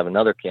 And then I have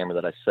another camera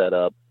that I set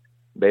up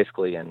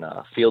basically in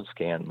field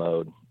scan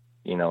mode,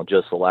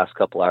 just the last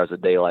couple hours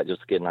of daylight,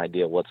 just to get an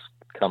idea of what's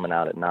coming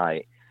out at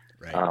night.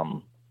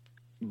 Right.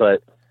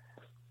 But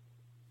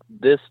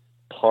this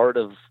part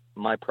of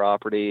my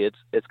property,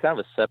 it's kind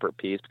of a separate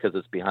piece because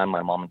it's behind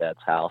my mom and dad's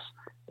house.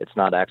 It's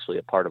not actually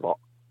a part of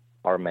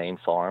our main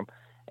farm.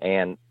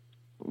 And,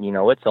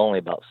 it's only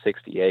about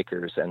 60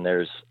 acres, and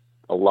there's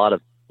a lot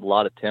of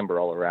timber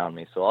all around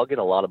me. So I'll get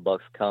a lot of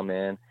bucks come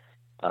in.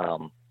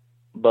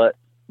 But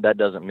that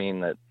doesn't mean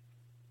that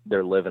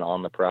they're living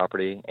on the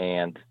property.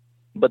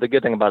 But the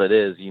good thing about it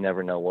is you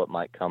never know what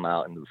might come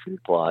out in the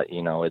food plot.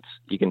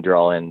 You can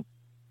draw in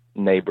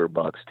neighbor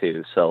bucks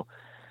too. So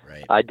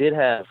right. I did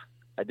have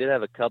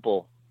a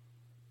couple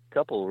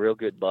real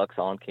good bucks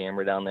on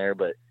camera down there,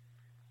 but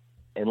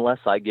unless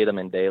I get them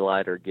in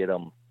daylight or get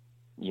them,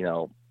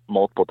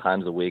 multiple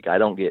times a week, I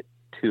don't get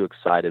too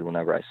excited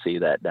whenever I see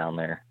that down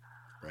there.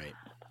 Right.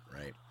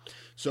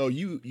 So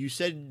you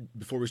said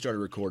before we started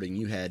recording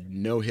you had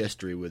no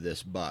history with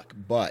this buck,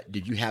 but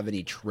did you have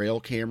any trail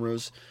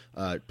cameras,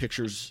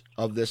 pictures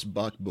of this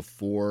buck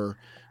before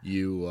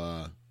you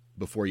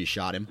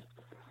shot him?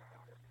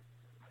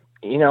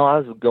 I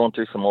was going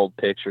through some old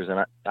pictures, and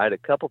I had a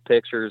couple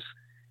pictures.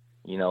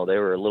 They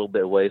were a little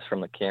bit ways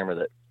from the camera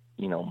that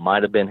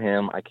might have been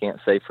him. I can't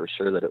say for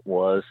sure that it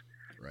was.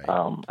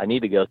 Right. I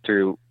need to go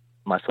through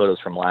my photos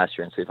from last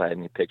year and see if I had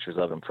any pictures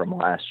of him from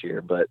last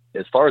year. But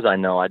as far as I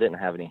know, I didn't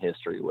have any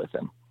history with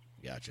him.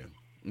 Gotcha.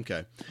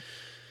 Okay.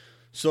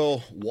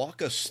 So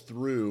walk us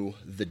through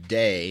the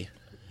day.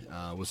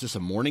 Was this a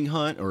morning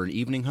hunt or an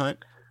evening hunt?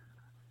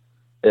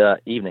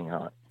 Evening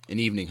hunt. An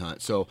evening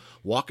hunt. So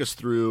walk us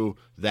through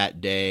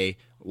that day.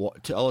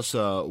 Tell us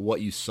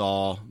what you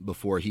saw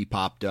before he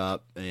popped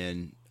up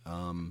and,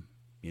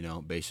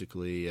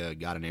 basically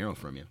got an arrow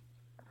from you.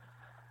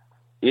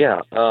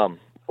 Yeah.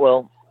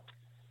 Well,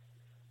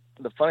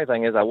 the funny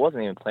thing is I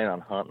wasn't even planning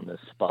on hunting this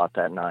spot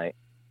that night,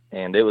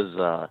 and it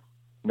was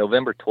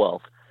November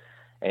 12th,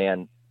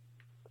 and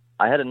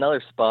I had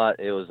another spot.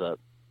 It was a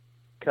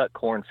cut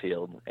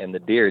cornfield, and the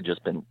deer had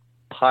just been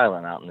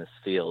piling out in this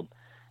field,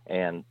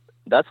 and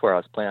that's where I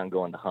was planning on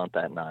going to hunt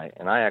that night.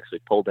 And I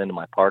actually pulled into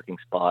my parking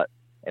spot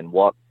and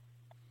walked,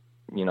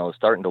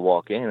 starting to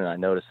walk in, and I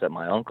noticed that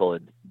my uncle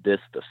had dissed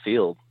the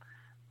field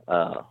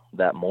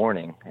that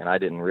morning, and I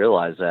didn't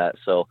realize that.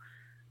 So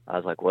I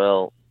was like,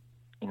 well,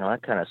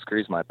 that kind of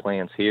screws my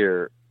plans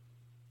here.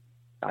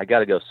 I got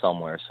to go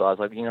somewhere. So I was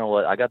like, you know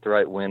what? I got the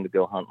right wind to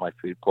go hunt my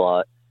food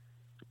plot.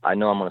 I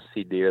know I'm going to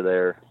see deer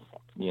there.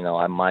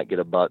 I might get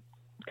a buck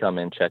come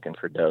in checking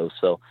for doe.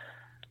 So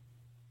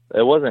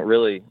it wasn't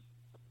really,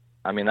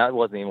 that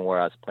wasn't even where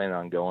I was planning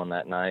on going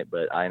that night,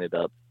 but I ended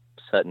up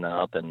setting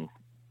up, and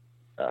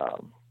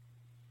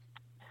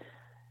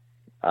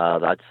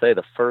I'd say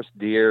the first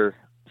deer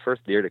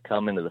to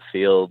come into the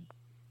field,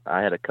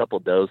 I had a couple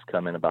does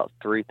come in about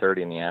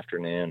 3:30 in the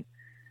afternoon,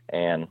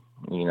 and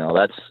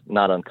that's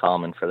not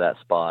uncommon for that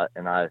spot.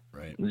 And I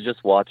was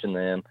just watching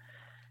them,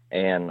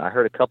 and I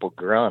heard a couple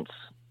grunts,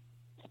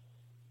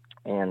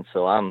 and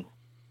so I'm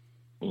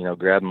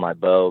grabbing my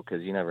bow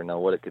because you never know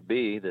what it could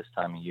be this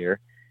time of year.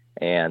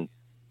 And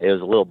it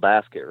was a little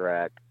basket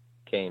rack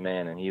came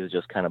in, and he was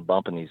just kind of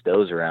bumping these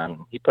does around.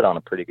 He put on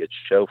a pretty good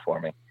show for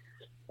me,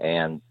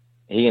 and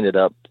he ended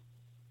up,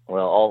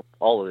 all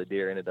of the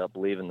deer ended up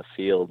leaving the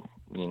field.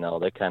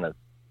 They kind of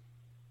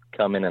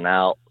come in and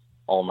out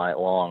all night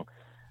long.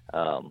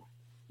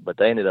 But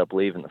they ended up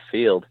leaving the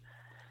field,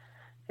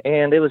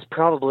 and it was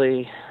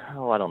probably,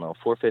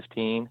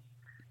 4:15.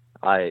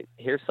 I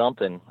hear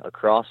something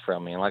across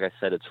from me. And like I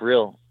said, it's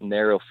real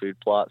narrow food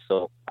plot.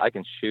 So I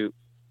can shoot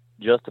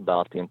just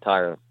about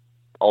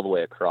all the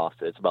way across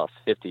it. It's about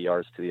 50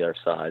 yards to the other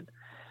side.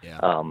 Yeah.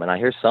 And I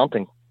hear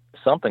something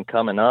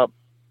coming up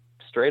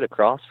straight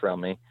across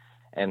from me,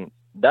 and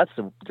that's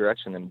the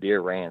direction them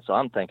deer ran. So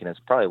I'm thinking it's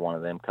probably one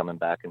of them coming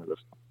back into the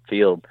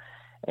field.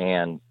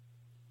 And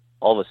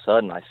all of a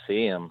sudden I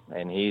see him,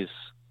 and he's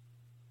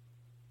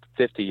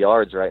 50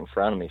 yards right in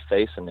front of me,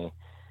 facing me.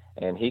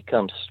 And he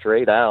comes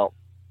straight out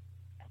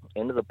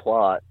into the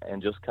plot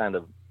and just kind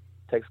of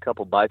takes a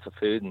couple bites of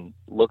food and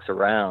looks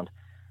around.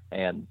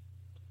 And,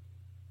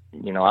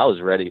 I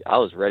was ready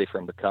for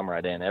him to come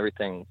right in.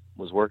 Everything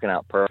was working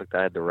out perfect.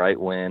 I had the right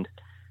wind.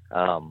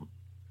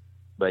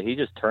 But he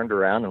just turned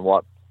around and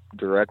walked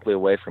directly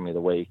away from me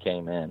the way he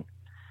came in.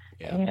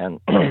 Yeah. And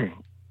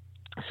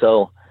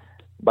so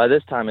by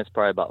this time it's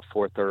probably about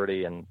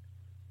 4:30, and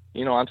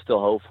I'm still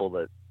hopeful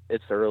that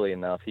it's early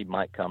enough he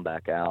might come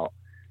back out.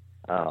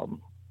 So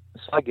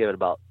I give it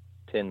about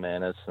 10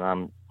 minutes, and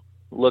I'm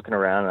looking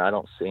around and I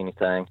don't see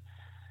anything.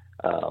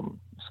 So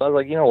I was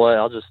like, you know what,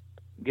 I'll just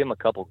give him a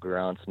couple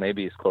grunts.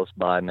 Maybe he's close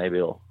by, maybe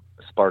it'll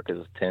spark his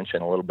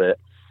attention a little bit.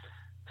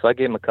 So I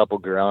gave him a couple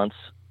grunts,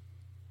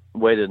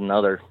 waited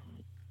another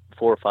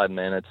 4 or 5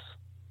 minutes,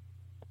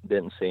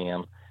 didn't see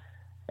him.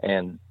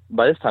 And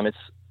by this time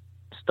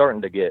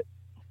starting to get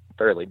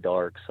fairly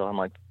dark. So I'm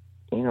like,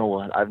 you know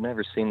what? I've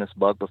never seen this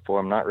buck before.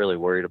 I'm not really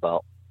worried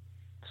about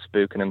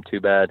spooking him too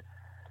bad.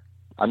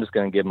 I'm just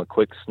going to give him a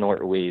quick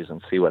snort wheeze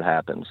and see what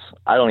happens.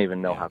 I don't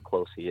even know how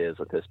close he is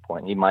at this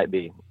point. He might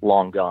be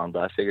long gone,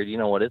 but I figured, you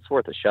know what? It's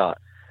worth a shot.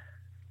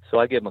 So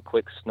I give him a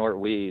quick snort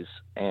wheeze,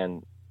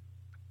 and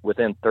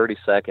within 30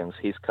 seconds,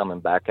 he's coming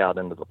back out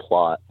into the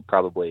plot,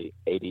 probably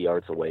 80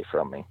 yards away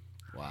from me.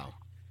 Wow.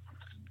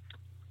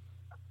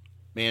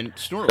 Man,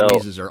 snort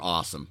wheezes are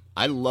awesome.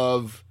 I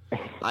love,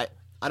 I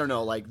don't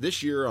know, like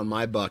this year on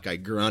my buck, I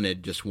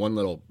grunted just one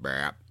little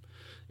brap,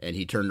 and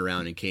he turned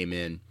around and came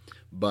in.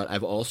 But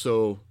I've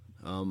also,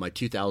 my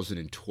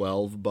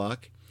 2012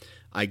 buck,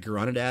 I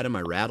grunted at him,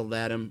 I rattled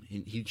at him.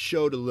 He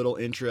showed a little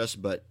interest,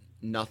 but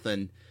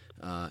nothing,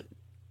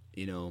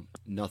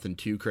 nothing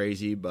too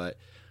crazy. But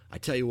I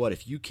tell you what,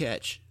 if you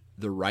catch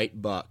the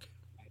right buck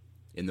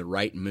in the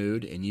right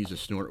mood and use a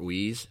snort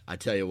wheeze, I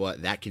tell you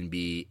what, that can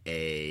be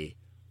an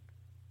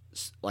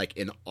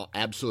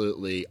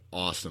absolutely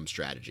awesome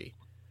strategy.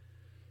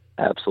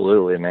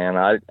 Absolutely, man.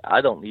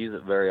 I don't use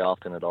it very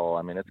often at all.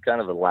 I mean, it's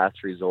kind of a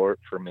last resort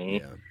for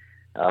me.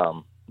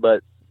 Yeah.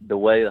 But the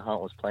way the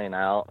hunt was playing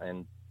out,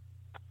 and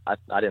I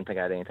didn't think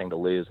I had anything to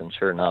lose, and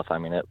sure enough, I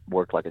mean, it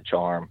worked like a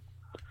charm.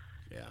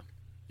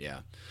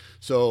 Yeah.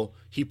 So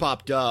he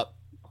popped up,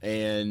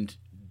 and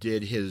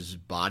did his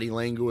body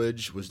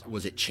language,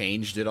 was it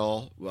changed at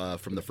all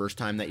from the first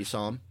time that you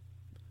saw him?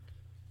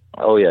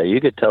 Oh, yeah. You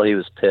could tell he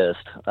was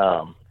pissed.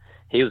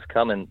 He was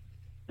coming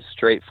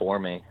straight for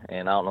me,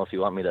 and I don't know if you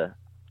want me to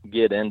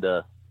get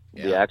into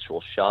the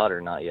actual shot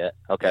or not yet.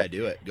 Okay. Yeah,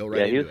 do it. Go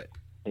right into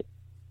it.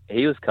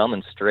 He was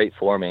coming straight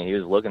for me. He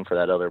was looking for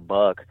that other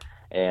buck,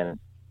 and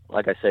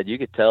like I said, you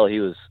could tell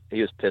he was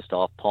pissed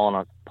off, pawing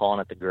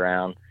at the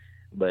ground,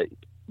 but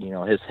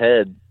his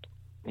head,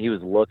 he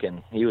was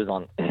looking. He was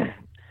on,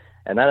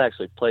 and that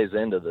actually plays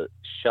into the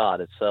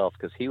shot itself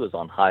because he was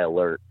on high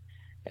alert,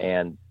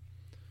 and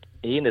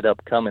he ended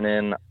up coming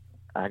in.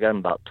 I got him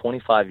about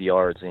 25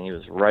 yards, and he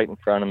was right in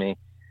front of me.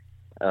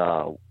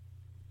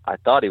 I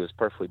thought he was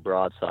perfectly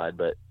broadside,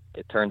 but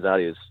it turns out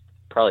he was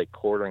probably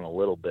quartering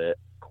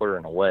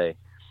away.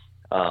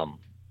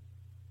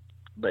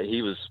 But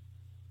he was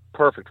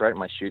perfect right in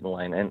my shooting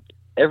lane. And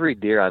every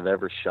deer I've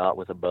ever shot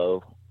with a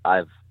bow,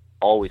 I've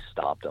always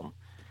stopped him.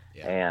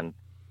 Yeah. And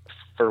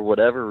for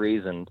whatever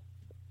reason,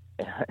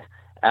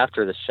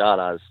 after the shot,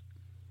 I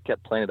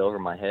kept playing it over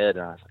my head,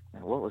 and I was like,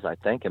 man, what was I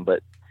thinking?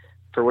 But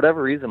for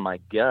whatever reason, my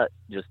gut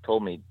just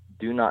told me,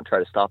 do not try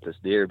to stop this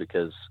deer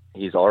because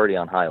he's already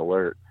on high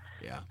alert.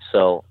 Yeah.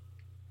 So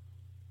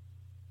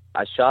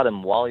I shot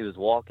him while he was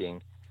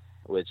walking,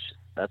 which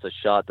that's a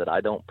shot that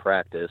I don't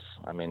practice.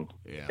 I mean,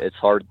 it's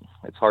hard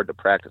to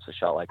practice a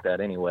shot like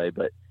that anyway,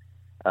 but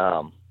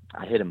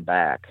I hit him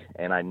back,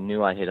 and I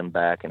knew I hit him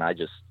back, and I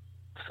just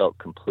felt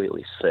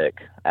completely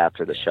sick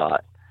after the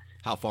shot.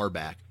 How far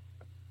back?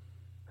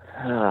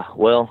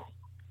 Well,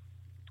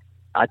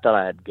 I thought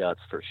I had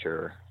guts for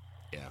sure.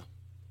 Yeah.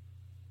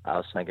 I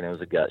was thinking it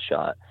was a gut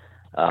shot.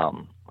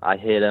 I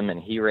hit him,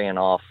 and he ran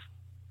off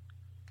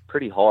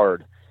pretty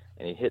hard,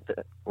 and he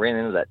ran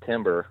into that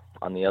timber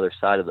on the other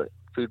side of the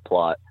food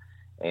plot,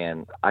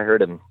 and I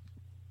heard him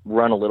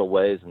run a little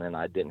ways, and then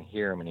I didn't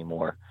hear him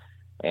anymore.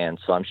 And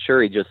so I'm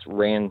sure he just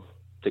ran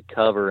to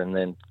cover and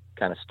then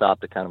kind of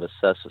stopped to kind of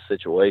assess the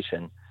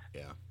situation.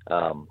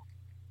 Yeah.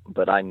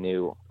 But I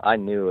knew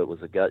it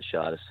was a gut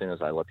shot as soon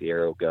as I let the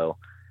arrow go.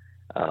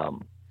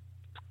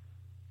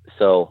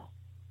 So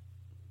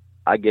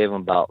I gave him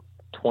about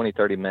 20,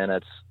 30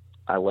 minutes.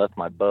 I left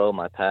my bow,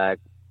 my pack,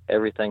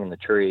 everything in the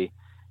tree,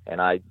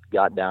 and I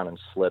got down and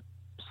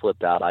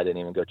slipped out. I didn't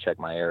even go check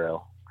my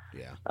arrow.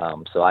 Yeah.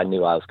 So I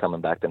knew I was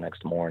coming back the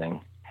next morning.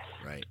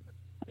 Right.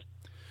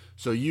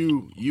 So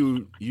you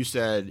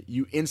said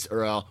you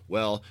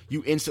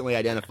instantly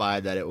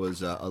identified that it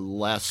was a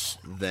less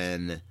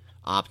than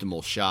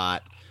optimal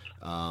shot.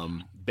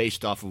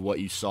 Based off of what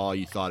you saw,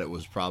 you thought it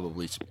was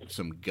probably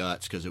some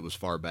guts because it was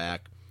far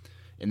back.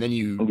 And then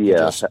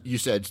you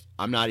said,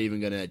 I'm not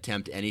even going to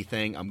attempt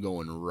anything. I'm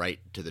going right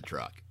to the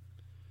truck.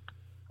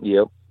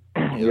 Yep.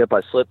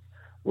 I slipped.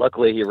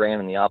 Luckily, he ran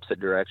in the opposite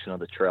direction of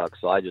the truck,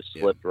 so I just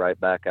slipped right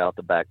back out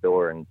the back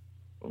door. And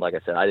like I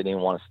said, I didn't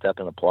even want to step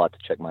in the plot to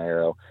check my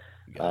arrow.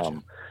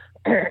 Gotcha.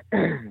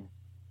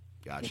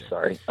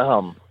 Sorry.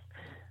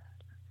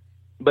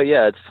 But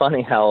yeah, it's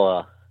funny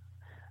how,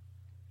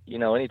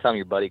 anytime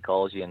your buddy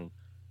calls you and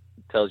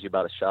tells you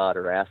about a shot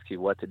or asks you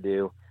what to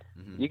do,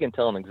 you can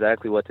tell them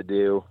exactly what to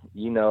do.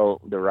 You know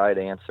the right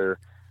answer.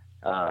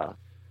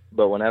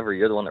 But whenever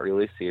you're the one that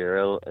released the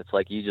arrow, it's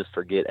like you just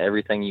forget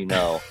everything you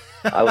know.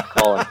 I was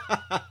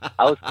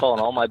calling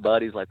all my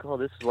buddies like, oh,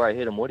 this is where I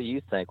hit him. What do you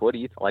think?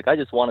 Like, I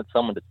just wanted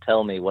someone to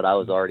tell me what I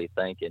was already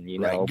thinking,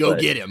 Right. Go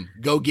get him.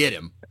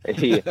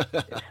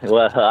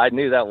 Well, I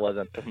knew that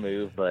wasn't the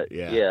move, but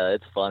yeah,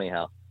 it's funny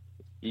how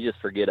you just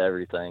forget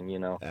everything,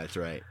 That's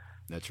right.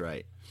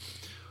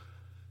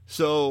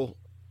 So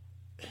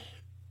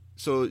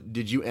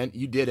did you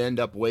end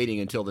up waiting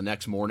until the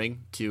next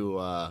morning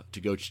to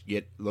go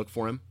look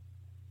for him?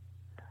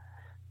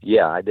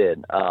 Yeah, I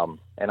did.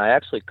 And I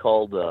actually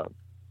called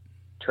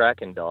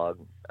tracking dog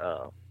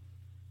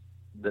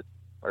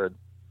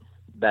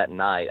that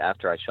night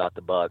after I shot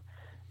the buck,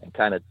 and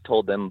kind of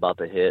told them about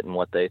the hit and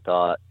what they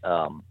thought.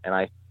 And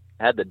I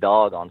had the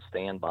dog on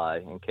standby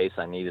in case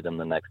I needed him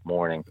the next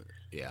morning.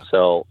 Yeah.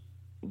 So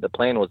the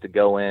plan was to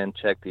go in,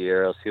 check the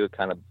arrow, see what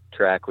kind of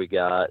track we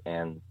got,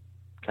 and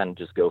kind of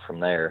just go from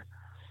there.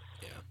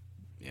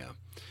 Yeah.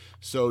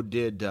 So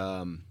did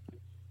the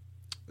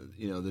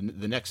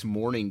next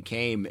morning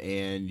came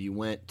and you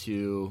went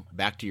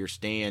back to your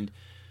stand.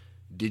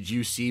 Did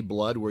you see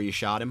blood where you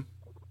shot him?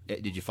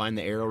 Did you find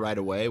the arrow right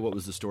away? What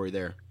was the story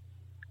there?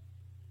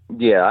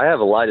 Yeah, I have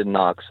a lighted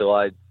nock, so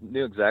I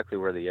knew exactly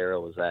where the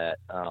arrow was at.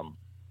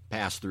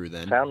 Pass through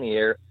then. Found the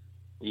arrow.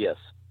 Yes.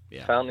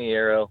 Yeah. Found the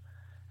arrow,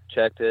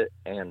 checked it,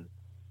 and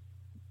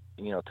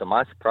to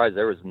my surprise,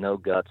 there was no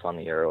guts on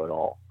the arrow at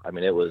all. I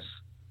mean, it was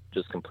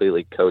just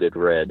completely coated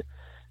red.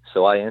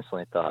 So I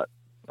instantly thought,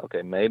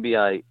 okay, maybe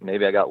I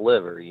got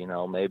liver.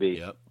 Maybe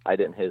Yep. I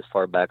didn't hit as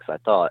far back as I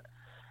thought.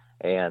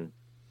 And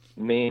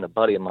me and a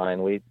buddy of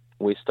mine,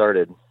 we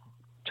started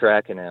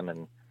tracking him,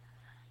 and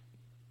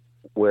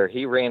where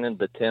he ran into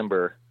the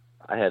timber,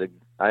 I had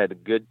a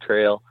good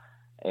trail,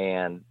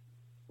 and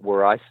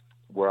where I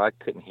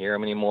couldn't hear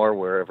him anymore,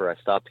 wherever I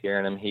stopped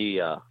hearing him, he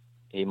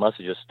must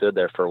have just stood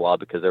there for a while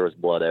because there was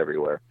blood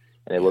everywhere,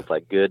 and it looked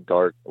like good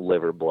dark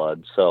liver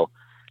blood. So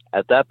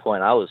at that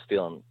point, I was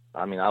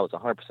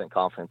 100%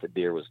 confident the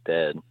deer was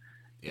dead.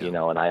 Yeah.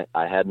 And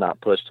I had not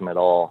pushed him at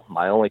all.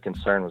 My only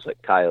concern was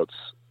that coyotes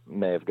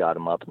may have got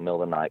him up in the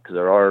middle of the night, because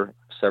there are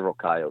several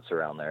coyotes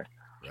around there.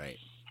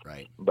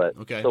 Right. But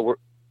okay. So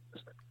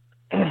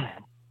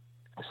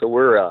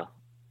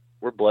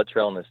we're blood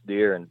trailing this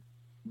deer, and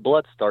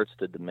blood starts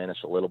to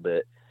diminish a little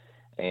bit.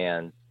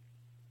 And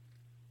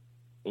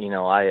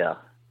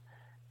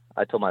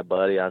I told my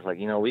buddy, I was like,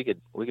 we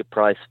could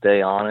probably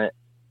stay on it,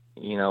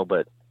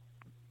 but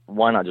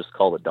why not just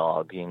call the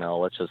dog?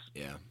 Let's just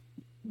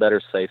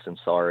better safe than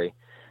sorry.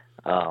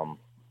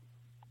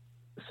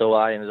 So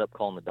I ended up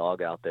calling the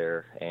dog out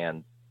there,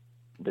 and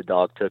the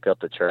dog took up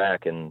the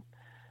track, and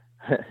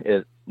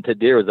the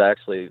deer was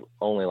actually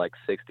only like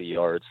 60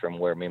 yards from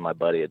where me and my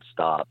buddy had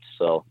stopped.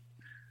 So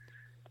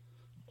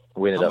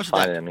we ended up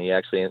finding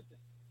him.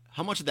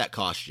 How much did that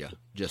cost you,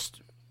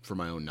 just for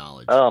my own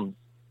knowledge?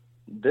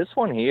 This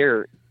one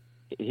here,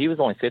 he was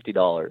only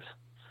 $50.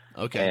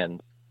 Okay.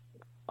 And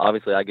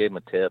obviously I gave him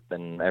a tip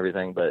and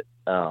everything, but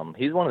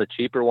he's one of the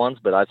cheaper ones,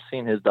 but I've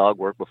seen his dog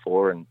work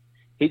before, and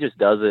he just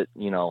does it,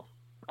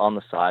 on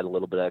the side, a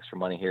little bit extra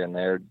money here and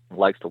there,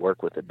 likes to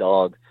work with the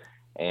dog.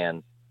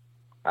 And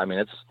I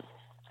mean,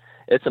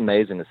 it's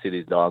amazing to see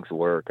these dogs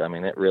work. I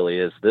mean, it really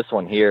is. This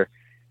one here,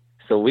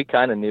 so we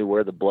kind of knew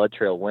where the blood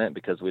trail went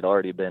because we'd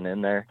already been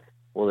in there.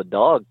 Well, the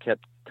dog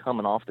kept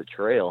coming off the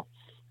trail,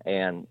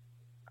 and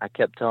I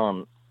kept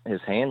telling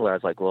his handler, I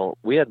was like, well,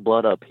 we had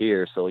blood up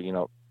here, so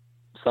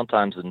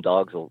sometimes the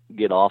dogs will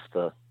get off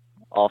the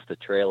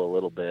trail a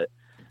little bit.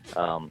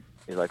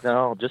 He's like,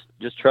 no,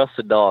 just trust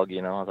the dog.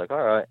 I was like,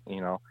 all right.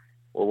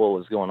 Well, what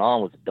was going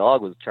on was the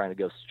dog was trying to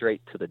go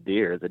straight to the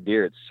deer. The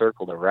deer had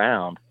circled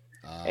around,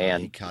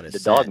 and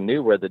the dog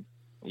knew where the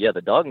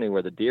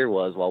deer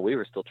was while we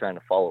were still trying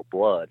to follow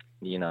blood.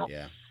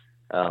 Yeah.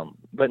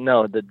 But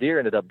no, the deer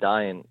ended up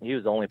dying. He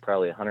was only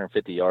probably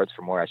 150 yards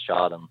from where I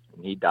shot him,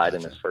 and he died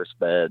in his first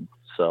bed.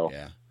 So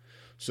yeah.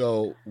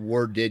 So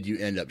where did you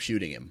end up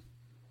shooting him?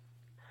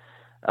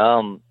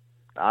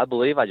 I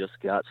believe I just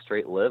got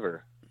straight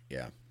liver.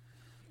 Yeah.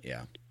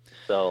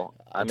 So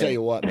I'll tell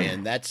you what,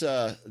 man, that's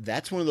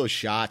one of those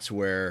shots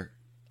where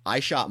I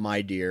shot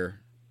my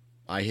deer,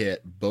 I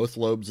hit both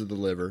lobes of the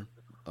liver,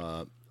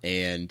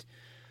 and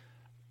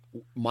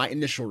my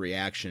initial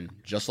reaction,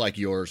 just like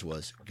yours,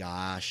 was,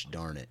 gosh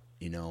darn it,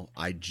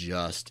 I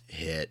just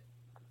hit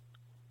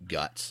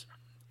guts.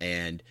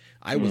 And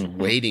I was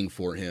waiting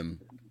for him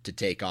to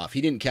take off.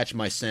 He didn't catch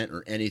my scent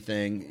or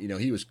anything.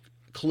 He was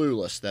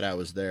clueless that I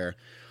was there.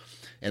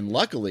 And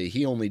luckily,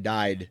 he only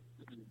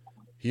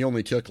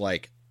took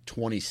like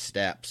 20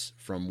 steps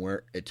from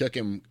where it took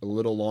him a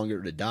little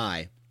longer to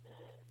die,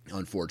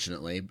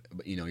 unfortunately.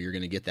 But, you're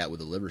going to get that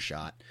with a liver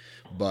shot.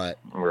 But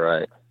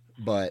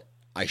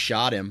I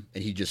shot him,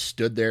 and he just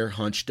stood there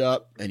hunched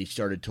up, and he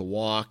started to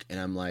walk. And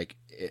I'm like,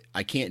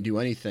 I can't do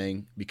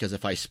anything, because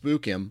if I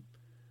spook him,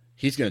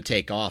 he's going to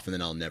take off, and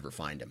then I'll never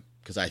find him.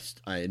 Because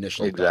I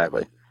initially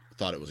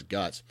thought it was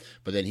guts.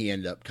 But then he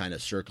ended up kind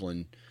of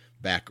circling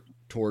back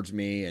towards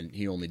me, and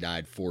he only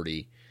died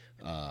 40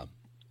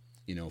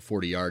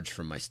 yards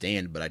from my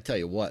stand. But I tell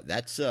you what,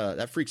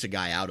 that freaks a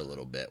guy out a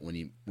little bit when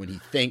he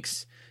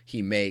thinks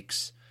he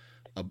makes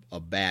a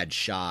bad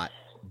shot,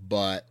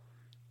 but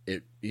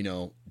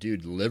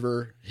dude,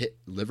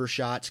 liver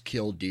shots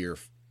kill deer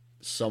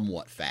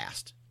somewhat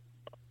fast.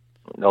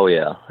 Oh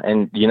yeah.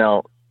 And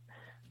it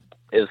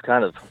was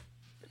kind of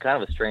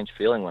a strange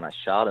feeling when I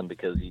shot him,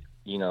 because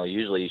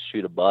usually you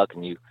shoot a buck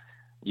and you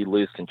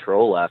lose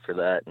control after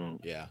that, and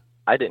yeah,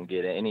 I didn't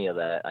get any of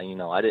that.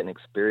 I didn't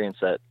experience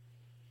that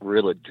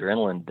real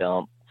adrenaline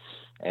dump.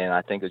 And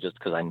I think it was just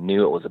because I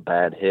knew it was a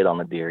bad hit on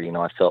the deer. You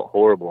know, I felt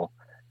horrible.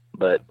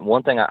 But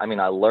one thing, I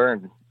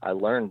learned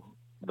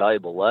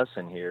valuable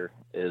lesson here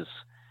is,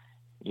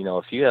 you know,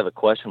 if you have a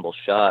questionable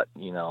shot,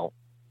 you know,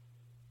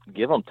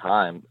 give them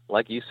time.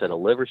 Like you said, a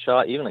liver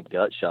shot, even a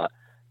gut shot,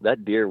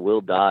 that deer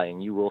will die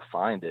and you will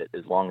find it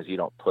as long as you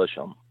don't push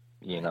them.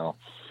 You know,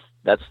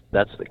 that's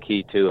the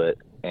key to it.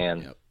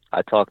 And Yep.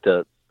 I talked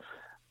to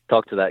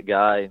that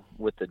guy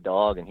with the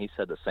dog, and he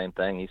said the same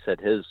thing. He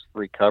said his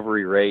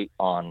recovery rate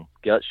on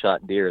gut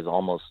shot deer is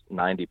almost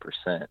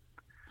 90%.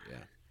 Yeah.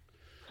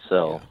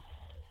 So Yeah.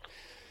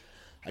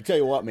 I tell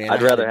you what, man,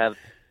 I'd rather have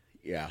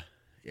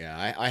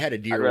I had a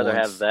deer I'd rather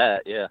once. have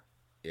that. Yeah.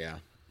 Yeah.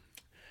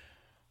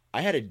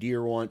 I had a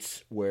deer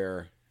once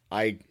where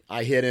I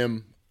hit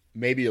him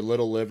maybe a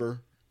little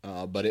liver,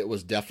 but it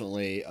was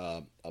definitely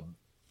a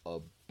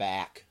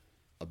back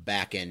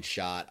end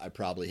shot. I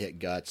probably hit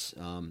guts.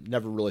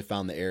 Never really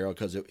found the arrow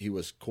because he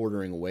was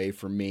quartering away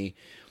from me,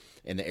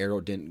 and the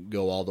arrow didn't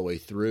go all the way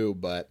through.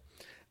 But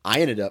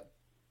I ended up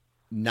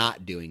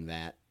not doing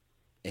that,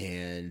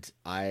 and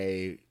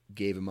I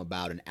gave him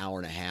about an hour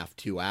and a half,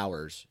 2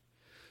 hours,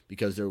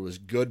 because there was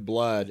good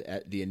blood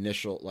at the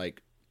initial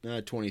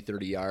 20,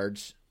 30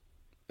 yards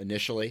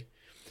initially,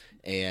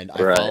 and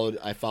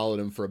I followed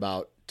him for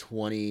about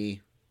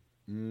 20.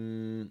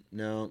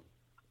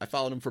 I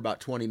followed him for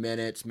about 20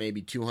 minutes,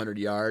 maybe 200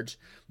 yards,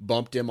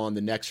 bumped him on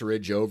the next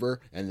ridge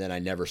over, and then I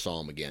never saw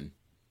him again.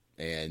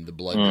 And the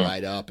blood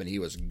dried up, and he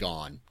was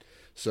gone.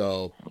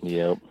 So,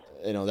 Yep.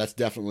 you know, that's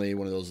definitely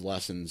one of those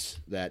lessons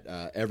that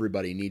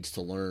everybody needs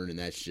to learn, and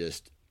that's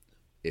just,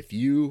 if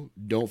you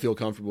don't feel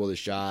comfortable with a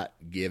shot,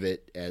 give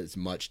it as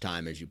much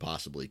time as you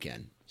possibly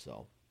can.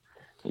 So,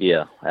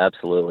 Yeah,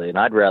 absolutely. And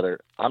I'm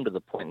to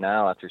the point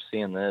now after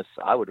seeing this,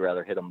 I would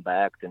rather hit them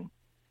back than,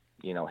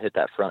 you know, hit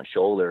that front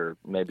shoulder,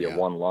 maybe a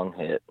one lung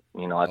hit.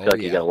 You know, I feel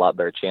like you got a lot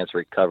better chance of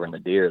recovering the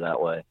deer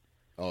that way.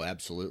 Oh,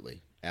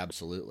 absolutely.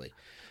 Absolutely.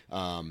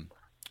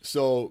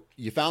 So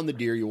you found the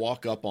deer, you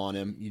walk up on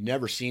him, you'd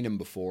never seen him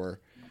before.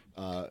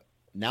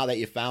 Now that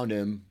you found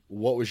him,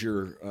 what was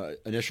your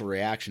initial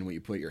reaction when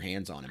you put your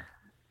hands on him?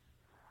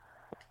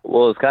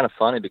 Well, it's kind of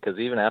funny because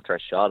even after I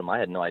shot him, I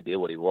had no idea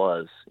what he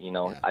was. You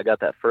know, I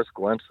got that first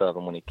glimpse of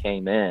him when he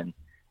came in,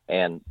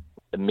 and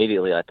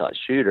immediately I thought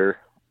shooter,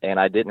 and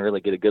I didn't really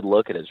get a good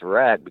look at his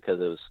rack because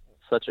it was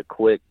such a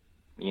quick,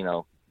 you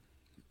know,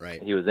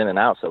 right. He was in and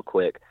out so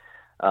quick.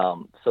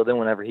 So then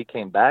whenever he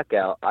came back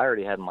out, I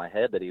already had in my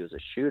head that he was a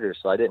shooter,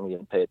 so I didn't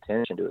even pay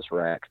attention to his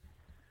rack.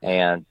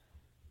 And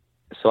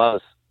so I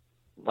was,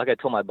 like I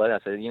told my buddy, I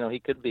said, you know, he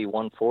could be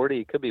 140,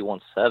 he could be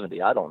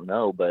 170. I don't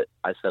know, but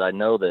I said, I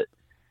know that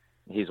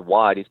he's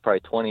wide. He's probably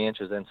 20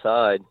 inches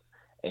inside.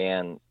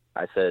 And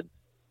I said,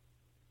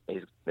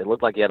 it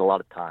looked like he had a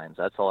lot of tines.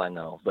 That's all I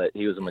know. But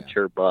he was a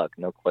mature buck,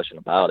 no question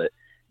about it.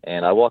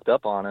 And I walked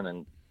up on him,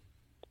 and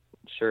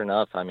sure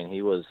enough, I mean,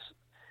 he was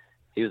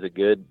a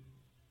good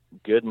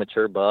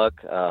mature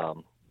buck,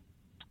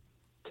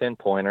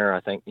 10-pointer. I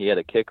think he had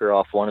a kicker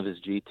off one of his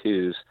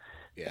G2s,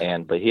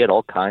 but he had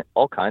all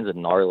kinds of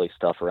gnarly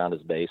stuff around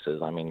his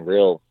bases. I mean,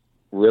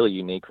 really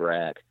unique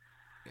rack.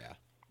 Yeah,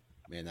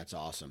 man, that's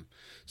awesome.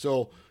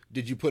 So,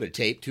 did you put a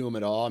tape to him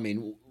at all? I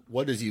mean,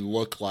 what does he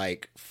look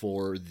like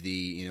for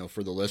the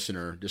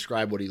listener?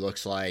 Describe what he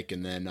looks like,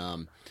 and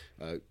then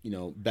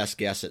best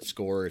guess at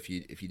score if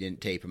you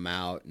didn't tape him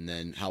out, and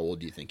then how old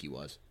do you think he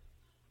was?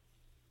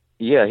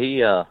 Yeah,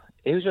 he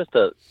was just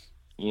a,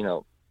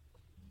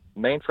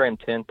 mainframe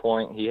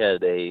 10-point. He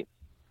had a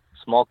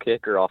small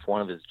kicker off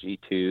one of his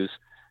G2s.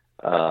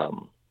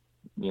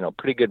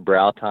 Pretty good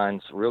brow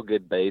tines, real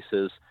good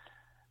bases.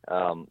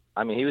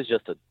 I mean, he was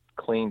just a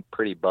clean,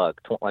 pretty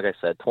buck. Like I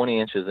said, 20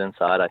 inches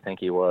inside, I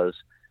think he was.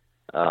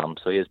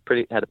 So he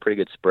had a pretty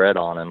good spread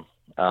on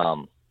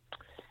him.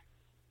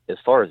 As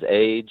far as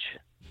age,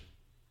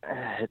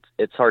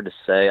 it's hard to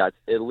say. At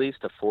least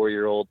a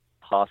 4-year-old,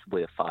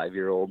 possibly a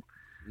 5-year-old.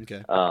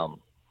 Okay.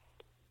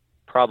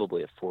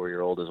 Probably a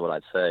 4-year-old is what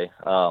I'd say.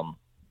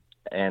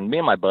 And me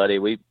and my buddy,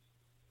 we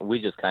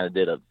just kind of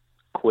did a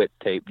quick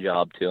tape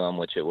job to him,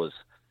 which it was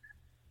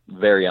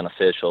very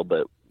unofficial,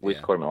 but we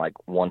scored him at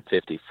like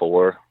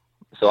 154.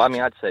 So, I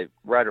mean, I'd say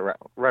right around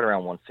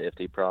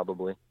 150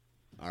 probably.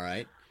 All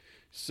right.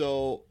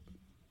 So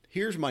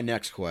here's my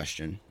next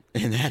question,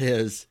 and that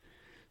is,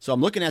 so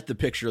I'm looking at the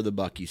picture of the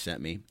buck you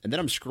sent me, and then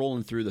I'm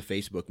scrolling through the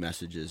Facebook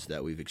messages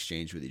that we've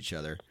exchanged with each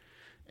other.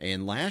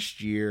 And last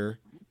year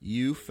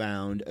you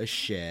found a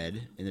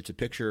shed, and it's a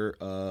picture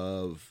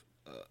of,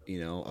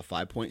 a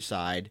 5-point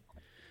side.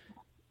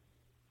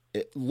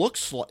 It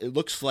looks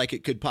like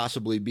it could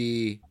possibly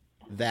be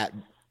that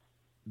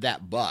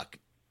buck.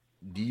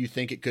 Do you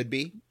think it could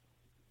be?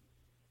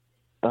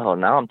 Oh,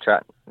 now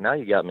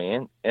you got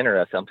me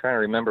interested. I'm trying to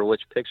remember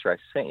which picture I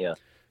sent you.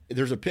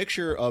 There's a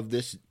picture of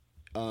this,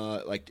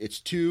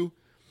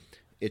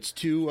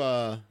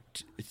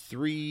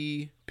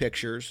 three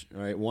pictures.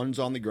 All right, one's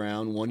on the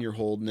ground, one you're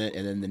holding it,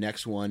 and then the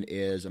next one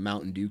is a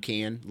Mountain Dew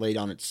can laid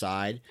on its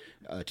side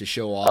to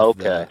show off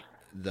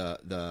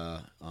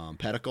the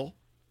pedicle.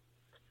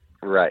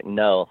 Right.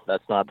 No,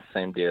 that's not the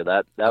same deer.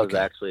 That was Okay.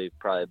 actually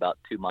probably about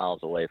 2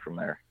 miles away from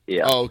there.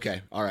 Yeah. Oh,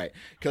 okay. All right.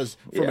 Because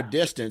from a Yeah.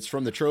 distance,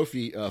 from the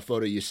trophy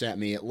photo you sent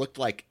me, it looked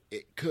like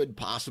it could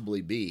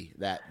possibly be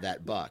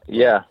that buck. But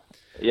Yeah.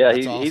 Yeah, that's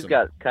he's awesome.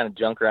 got kind of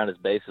junk around his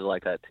bases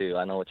like that too.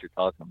 I know what you're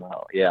talking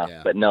about. Yeah.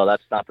 Yeah. But no,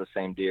 that's not the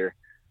same deer.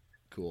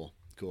 Cool.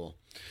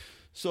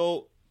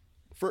 So,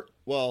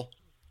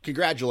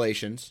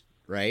 congratulations,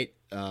 right?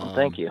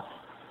 Thank you.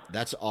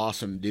 That's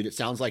awesome, dude. It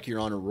sounds like you're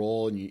on a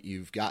roll and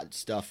you've got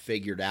stuff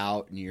figured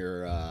out, and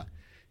you're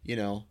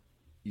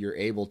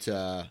able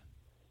to,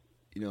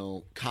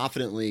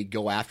 confidently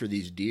go after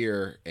these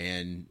deer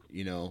and,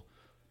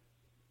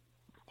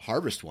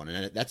 harvest one.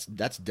 And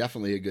that's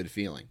definitely a good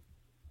feeling.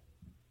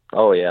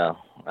 Oh yeah.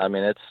 I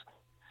mean, it's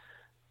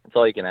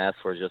all you can ask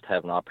for is just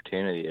have an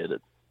opportunity to,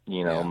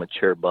 Yeah.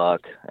 mature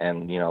buck.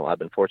 And, I've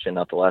been fortunate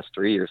enough the last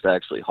 3 years to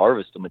actually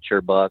harvest a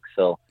mature buck.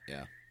 So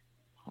Yeah.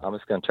 I'm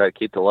just going to try to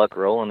keep the luck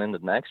rolling into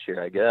next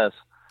year, I guess.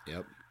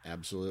 Yep,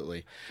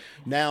 absolutely.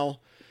 Now,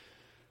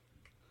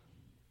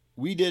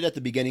 we did at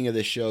the beginning of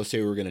this show say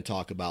we were going to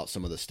talk about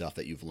some of the stuff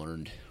that you've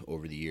learned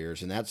over the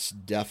years, and that's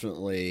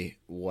definitely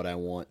what I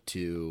want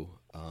to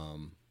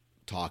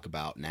talk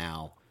about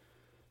now.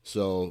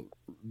 So,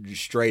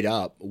 straight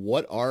up,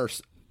 what are,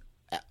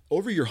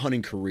 over your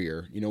hunting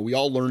career, we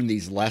all learn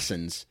these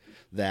lessons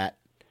that,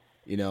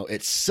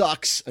 it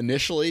sucks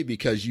initially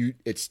because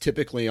it's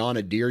typically on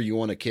a deer you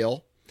want to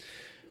kill.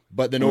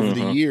 But then over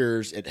the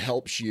years, it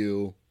helps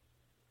you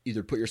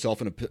either put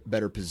yourself in a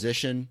better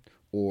position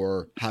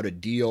or how to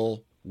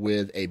deal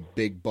with a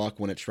big buck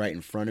when it's right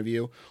in front of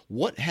you.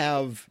 What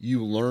have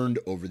you learned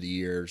over the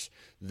years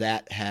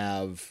that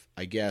have,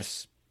 I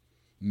guess,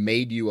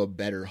 made you a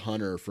better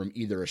hunter from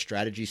either a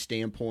strategy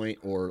standpoint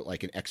or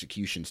like an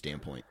execution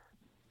standpoint?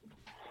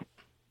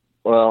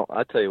 Well,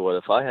 I tell you what,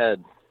 if I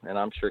had, and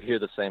I'm sure you're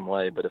the same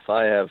way, but if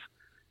I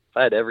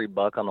had every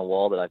buck on the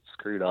wall that I've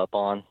screwed up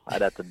on,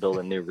 I'd have to build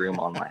a new room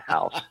on my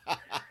house.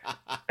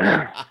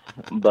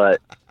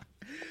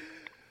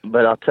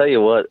 But I'll tell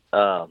you what,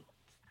 I'll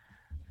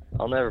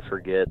never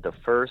forget the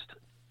first,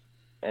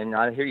 and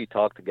I hear you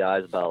talk to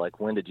guys about like,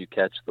 when did you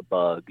catch the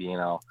bug,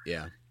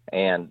 Yeah.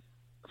 And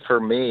for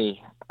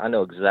me, I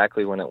know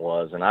exactly when it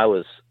was. And I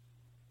was,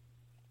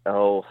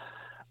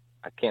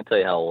 I can't tell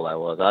you how old I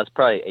was. I was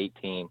probably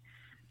 18.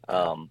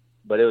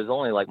 But it was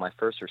only like my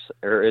first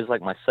or it was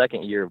like my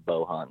second year of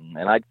bow hunting.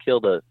 And I've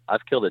killed a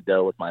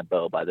doe with my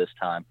bow by this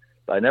time,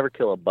 but I never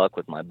kill a buck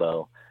with my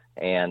bow.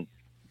 And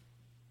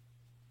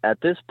at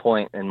this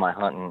point in my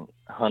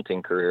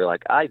hunting career,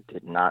 like, I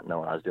did not know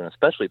what I was doing,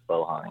 especially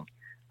bow hunting.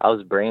 I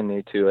was brand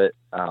new to it.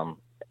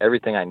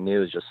 Everything I knew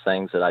was just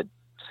things that I'd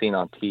seen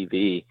on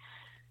TV.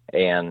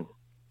 And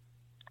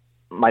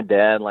my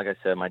dad, like I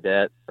said,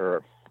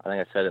 or I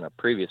think I said in a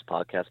previous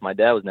podcast, my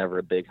dad was never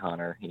a big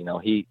hunter.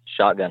 He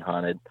shotgun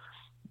hunted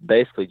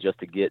basically just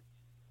to get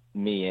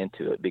me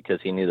into it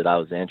because he knew that I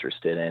was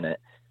interested in it.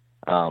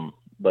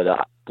 But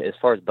as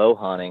far as bow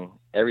hunting,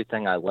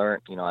 everything I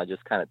learned, I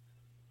just kind of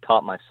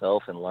taught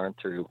myself and learned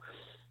through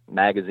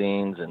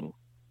magazines and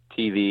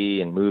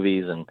TV and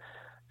movies and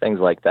things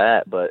like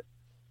that. But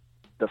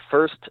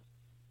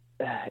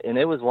and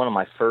it was one of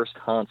my first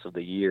hunts of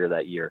the year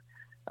that year.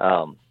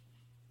 And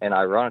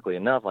ironically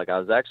enough, like, I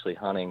was actually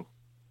hunting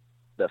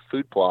the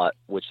food plot,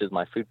 which is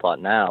my food plot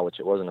now, which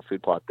it wasn't a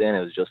food plot then,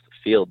 it was just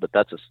a field, but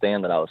that's a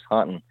stand that I was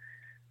hunting.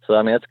 So,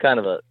 I mean, it's kind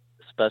of a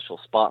special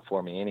spot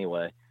for me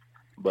anyway.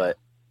 But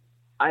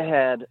I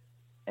had,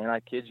 and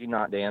I kid you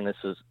not, Dan, this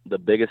is the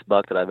biggest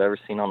buck that I've ever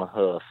seen on the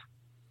hoof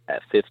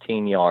at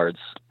 15 yards.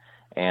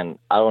 And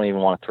I don't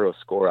even want to throw a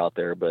score out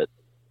there, but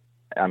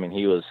I mean,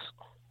 he was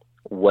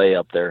way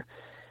up there.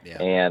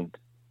 Yeah. And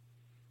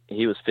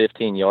he was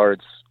 15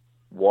 yards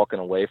walking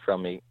away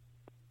from me,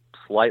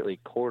 slightly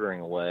quartering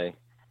away,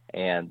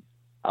 and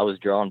I was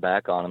drawing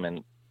back on him,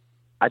 and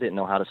I didn't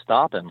know how to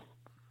stop him.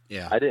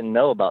 Yeah. I didn't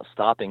know about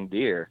stopping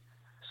deer,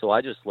 so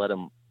I just let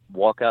him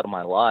walk out of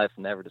my life,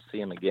 never to see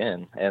him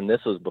again. And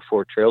this was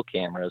before trail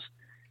cameras,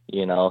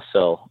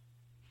 so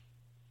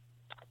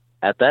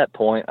at that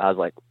point I was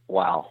like,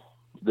 wow,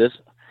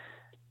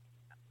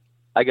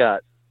 I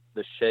got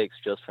the shakes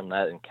just from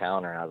that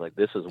encounter. And I was like,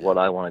 this is what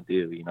I want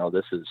to do.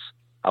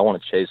 I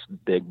want to chase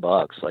big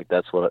bucks. Like,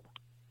 that's where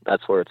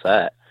it's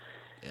at.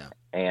 Yeah.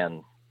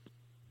 And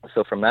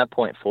so from that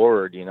point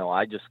forward,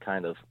 I just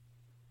kind of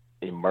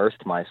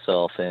immersed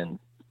myself in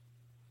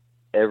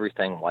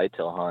everything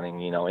whitetail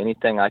hunting,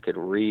 anything I could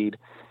read,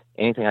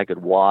 anything I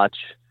could watch.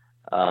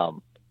 I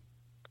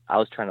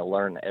was trying to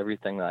learn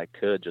everything that I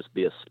could, just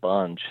be a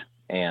sponge.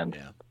 And,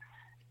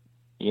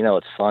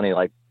 it's funny,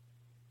 like,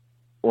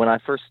 when I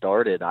first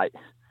started, I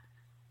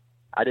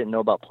didn't know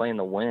about playing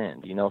the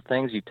wind,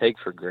 things you take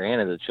for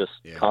granted. It's just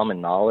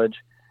common knowledge.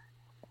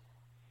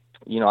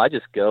 I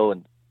just go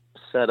and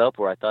set up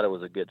where I thought it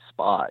was a good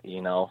spot,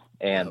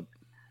 and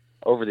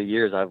over the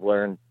years I've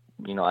learned,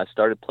 I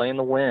started playing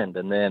the wind,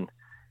 and then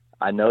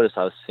I noticed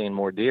I was seeing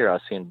more deer. I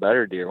was seeing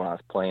better deer when I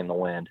was playing the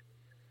wind.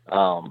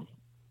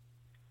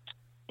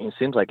 it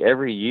seems like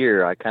every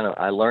year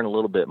I learn a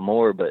little bit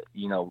more, but,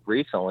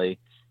 recently,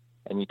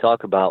 and you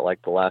talk about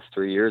like the last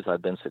 3 years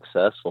I've been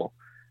successful.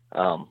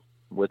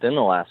 Within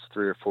the last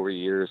 3 or 4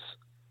 years,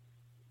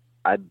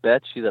 I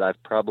bet you that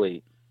I've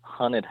probably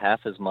hunted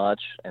half as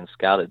much and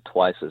scouted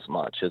twice as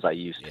much as I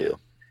used to.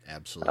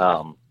 Absolutely.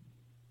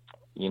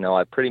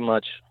 I pretty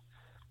much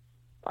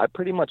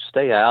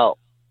stay out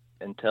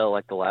until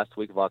like the last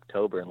week of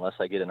October, unless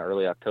I get an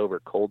early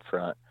October cold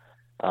front.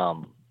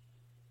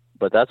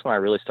 But that's when I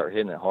really start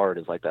hitting it hard,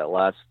 is like that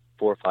last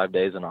 4 or 5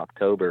 days in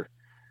October.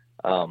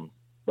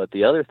 But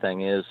the other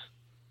thing is,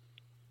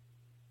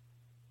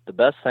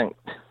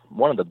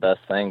 one of the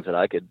best things that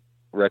I could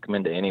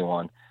recommend to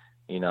anyone,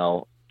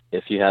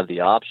 if you have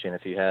the option,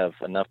 if you have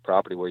enough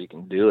property where you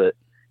can do it,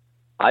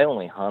 I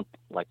only hunt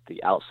like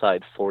the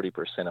outside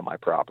 40% of my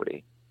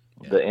property.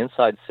 Yeah. The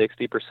inside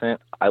 60%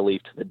 I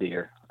leave to the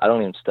deer. I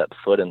don't even step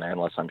foot in there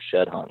unless I'm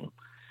shed hunting.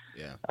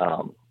 Yeah.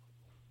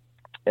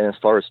 And as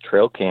far as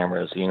trail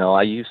cameras,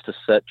 I used to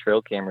set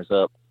trail cameras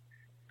up.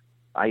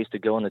 I used to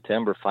go in the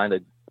timber, find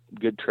a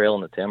good trail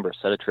in the timber,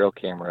 set a trail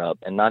camera up,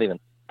 and not even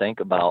think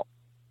about,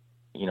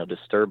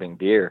 disturbing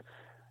deer.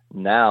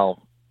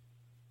 Now,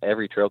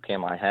 every trail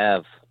cam I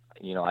have,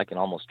 I can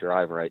almost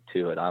drive right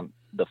to it.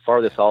 The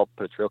farthest I'll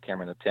put a trail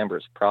camera in the timber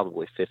is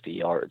probably 50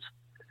 yards.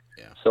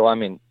 Yeah.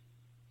 So,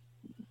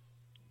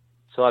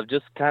 so I've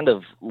just kind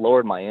of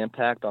lowered my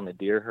impact on the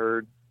deer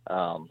herd.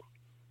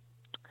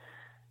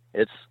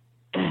 It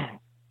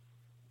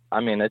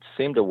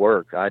seemed to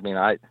work.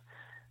 The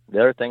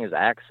other thing is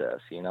access.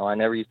 I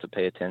never used to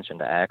pay attention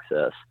to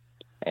access,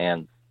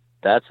 and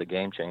that's a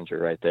game changer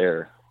right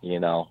there.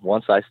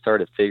 Once I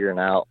started figuring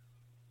out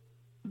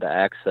the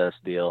access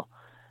deal,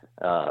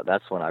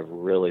 that's when I've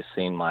really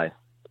seen my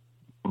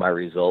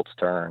results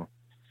turn.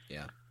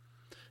 Yeah.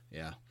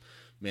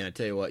 Man, I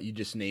tell you what, you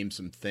just named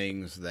some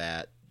things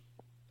that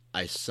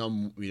I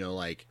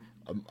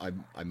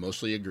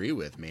mostly agree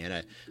with,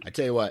 man. I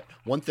tell you what,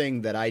 one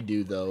thing that I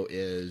do though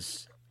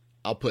is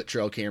I'll put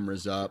trail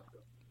cameras up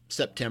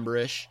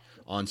September-ish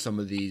on some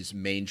of these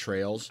main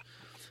trails.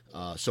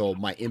 So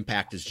my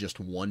impact is just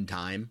one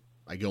time.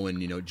 I go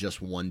in,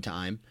 just one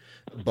time,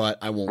 but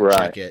I won't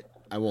check it.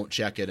 I won't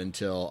check it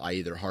until I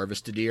either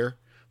harvest a deer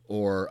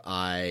or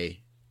the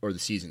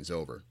season's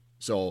over.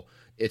 So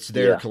it's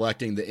there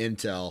collecting the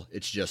intel.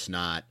 It's just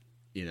not,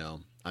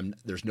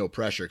 there's no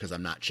pressure because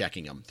I'm not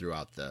checking them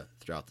throughout the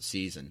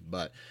season.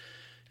 But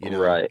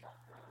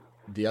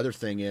the other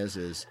thing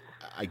is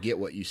I get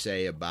what you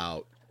say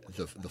about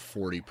the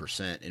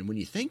 40%, and when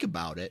you think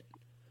about it,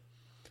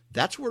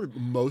 that's where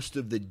most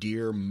of the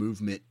deer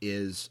movement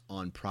is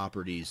on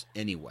properties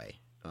anyway.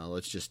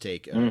 Let's just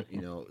take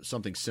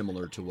something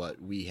similar to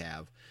what we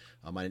have.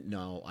 I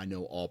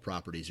know all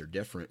properties are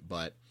different,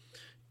 but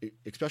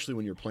especially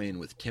when you're playing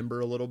with timber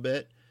a little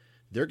bit,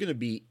 they're going to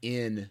be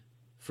in,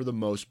 for the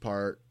most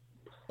part,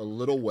 a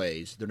little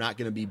ways. They're not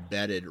going to be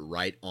bedded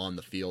right on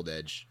the field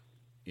edge.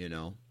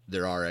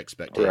 There are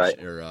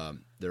expectations, or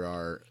there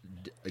are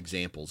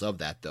examples of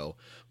that though.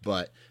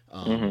 But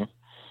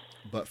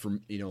but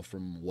from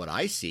what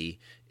I see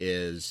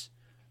is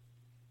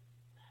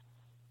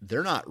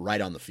they're not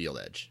right on the field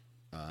edge,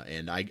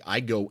 and I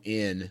go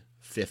in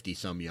 50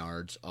 some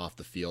yards off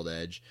the field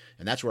edge,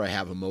 and that's where I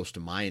have most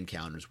of my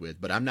encounters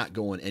with. But I'm not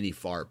going any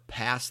far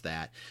past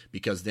that,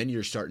 because then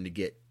you're starting to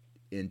get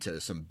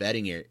into some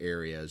bedding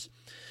areas,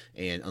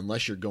 and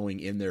unless you're going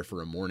in there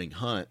for a morning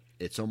hunt,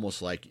 it's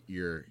almost like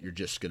you're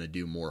just going to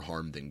do more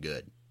harm than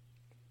good.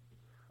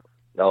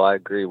 No, I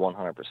agree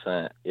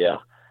 100%. Yeah.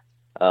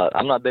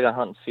 I'm not big on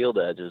hunting field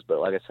edges, but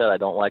like I said, I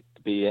don't like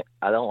to be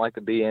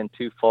in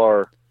too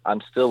far. I'm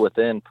still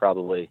within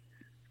probably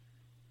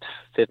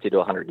 50 to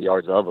 100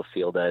 yards of a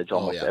field edge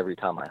almost every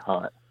time I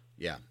hunt.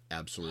 Yeah,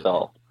 absolutely.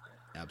 So,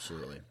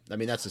 absolutely.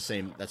 That's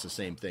the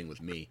same thing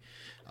with me.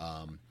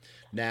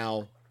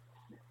 Now,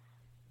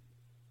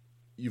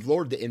 you've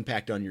lowered the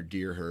impact on your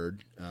deer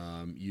herd.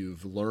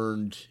 You've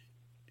learned,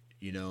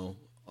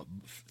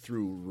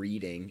 through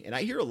reading, and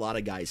I hear a lot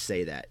of guys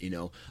say that,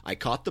 I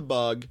caught the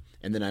bug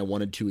and then I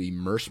wanted to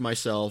immerse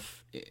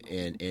myself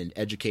and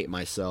educate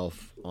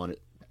myself on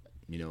it,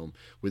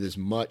 with as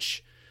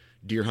much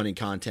deer hunting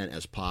content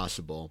as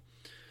possible.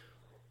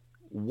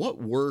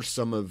 What were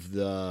some of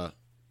the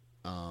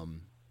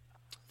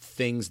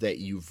things that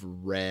you've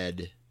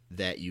read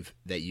that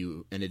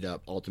you ended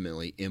up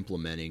ultimately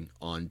implementing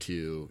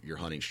onto your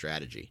hunting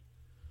strategy?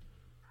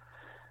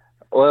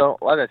 Well,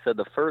 like I said,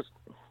 the first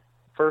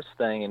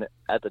thing, and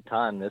at the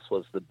time this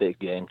was the big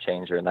game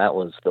changer, and that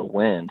was the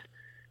wind.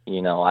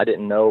 I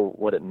didn't know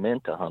what it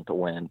meant to hunt the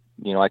wind.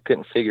 I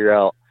couldn't figure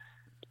out,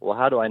 well,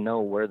 how do I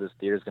know where this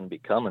deer is going to be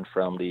coming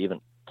from to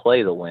even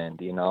play the wind?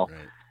 Right.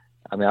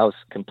 I was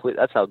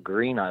that's how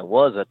green I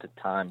was at the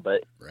time.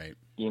 But, right.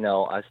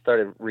 I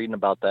started reading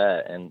about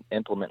that and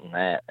implementing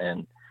that.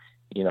 And,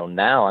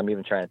 now I'm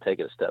even trying to take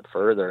it a step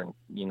further. And,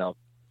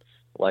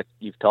 like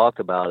you've talked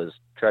about, is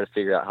try to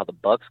figure out how the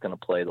buck's going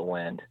to play the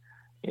wind,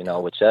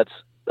 which that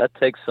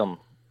takes some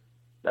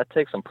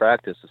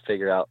practice to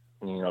figure out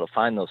to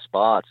find those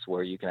spots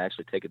where you can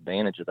actually take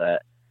advantage of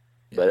that.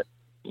 Yeah. But,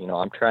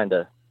 I'm trying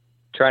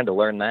to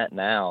learn that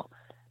now.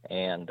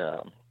 And,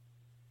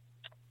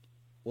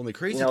 well, the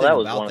crazy thing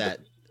about that,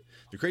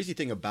 the crazy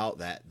thing about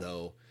that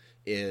though,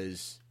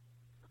 is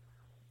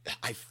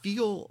I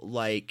feel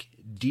like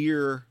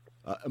deer,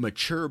 a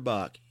mature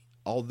buck,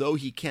 although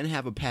he can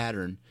have a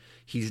pattern,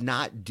 he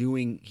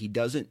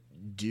doesn't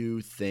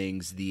do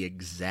things the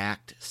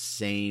exact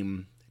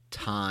same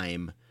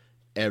time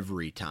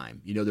every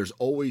time. There's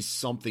always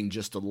something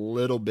just a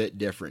little bit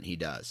different he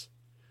does.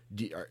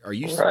 Do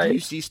you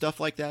see stuff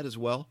like that as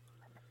well?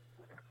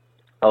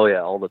 Oh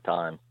yeah, all the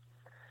time.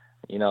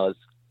 It's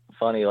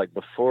funny, like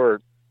before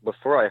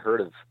I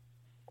heard of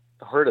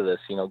this,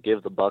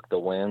 give the buck the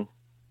win,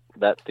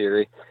 that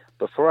theory,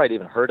 before I'd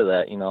even heard of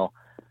that,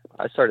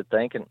 I started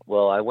thinking,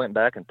 I went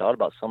back and thought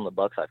about some of the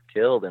bucks I've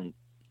killed, and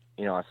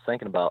I was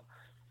thinking about,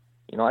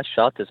 I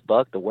shot this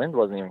buck, the wind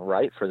wasn't even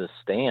right for the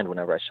stand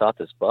whenever I shot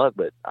this buck,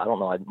 but I don't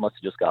know, I must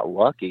have just got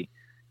lucky.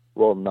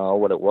 Well, no,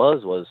 what it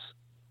was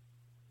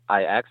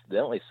I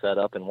accidentally set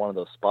up in one of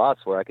those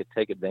spots where I could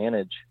take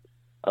advantage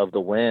of the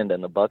wind,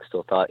 and the buck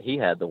still thought he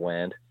had the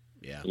wind.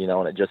 Yeah.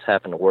 And it just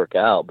happened to work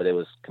out, but it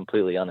was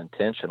completely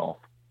unintentional.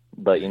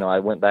 But, I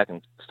went back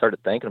and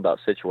started thinking about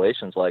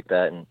situations like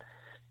that, and,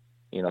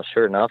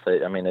 sure enough,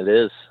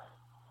 there's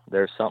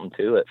something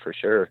to it for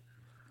sure.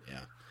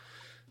 Yeah,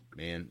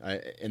 man.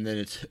 And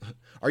then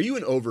are you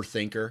an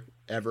overthinker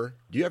ever?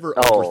 Do you ever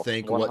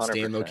overthink 100%. What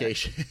stand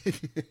location?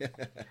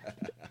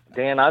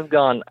 Dan, I've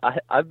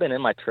been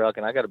in my truck,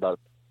 and I got about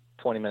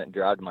a 20-minute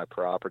drive to my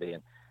property,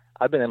 and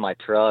I've been in my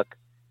truck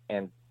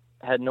and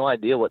had no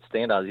idea what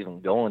stand I was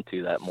even going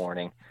to that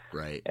morning.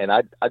 Right. And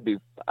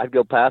I'd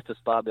go past a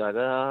spot, be like,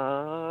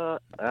 I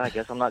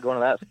guess I'm not going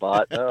to that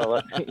spot.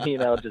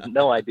 Just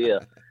no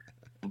idea.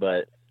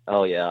 But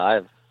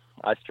I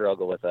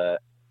struggle with that.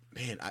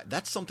 Man,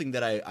 that's something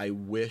that I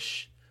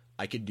wish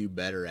I could do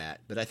better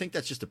at. But I think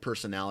that's just a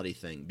personality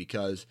thing,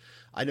 because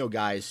I know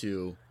guys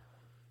who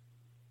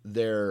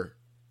I'm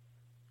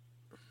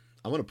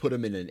going to put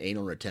them in an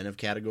anal retentive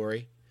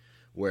category,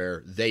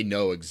 where they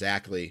know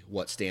exactly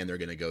what stand they're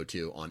going to go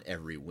to on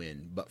every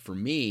win. But for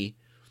me,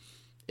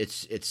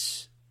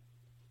 it's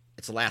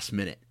last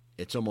minute.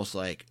 It's almost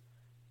like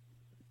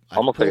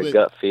a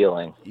gut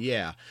feeling.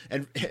 Yeah.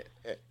 And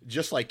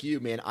just like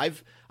you, man, I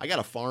got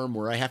a farm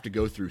where I have to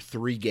go through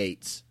 3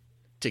 gates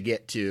to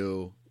get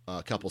to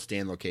a couple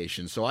stand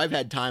locations. So I've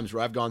had times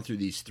where I've gone through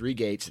these 3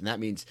 gates, and that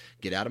means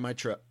get out of my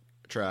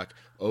truck,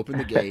 open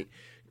the gate,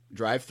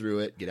 drive through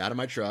it, get out of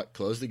my truck,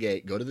 close the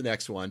gate, go to the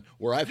next one,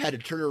 where I've had to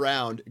turn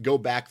around, go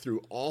back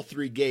through all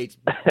 3 gates,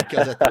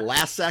 because at the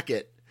last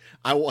second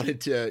I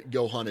wanted to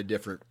go hunt a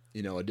different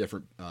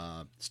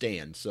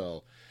stand.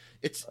 So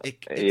it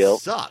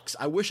sucks.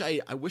 I wish I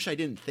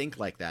didn't think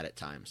like that at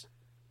times.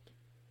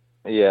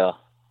 Yeah,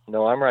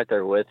 no, I'm right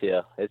there with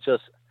you. It's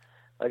just,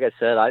 like I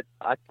said, I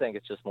think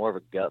it's just more of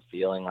a gut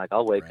feeling. Like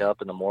I'll wake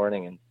up in the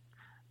morning and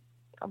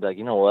I'll be like,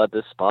 you know what,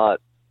 this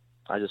spot,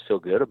 I just feel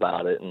good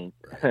about it. And,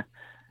 right.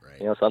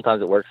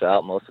 Sometimes it works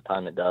out. Most of the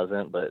time it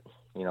doesn't, but,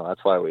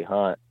 that's why we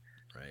hunt.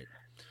 Right.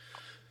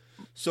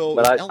 So,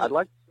 but I'd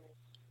like.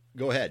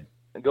 Go ahead.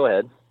 Go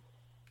ahead.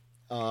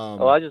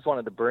 I just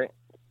wanted to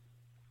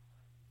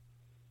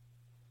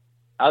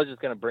I was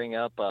just going to bring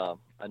up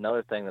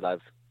another thing that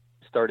I've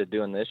started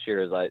doing this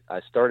year is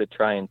I started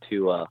trying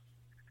to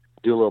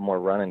do a little more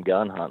run and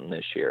gun hunting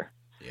this year.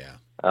 Yeah.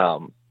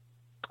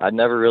 I'd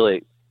never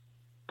really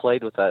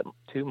played with that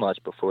too much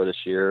before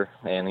this year,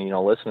 and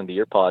listening to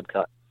your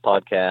podcast,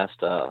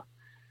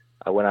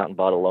 I went out and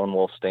bought a Lone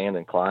Wolf stand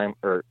and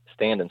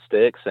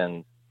sticks,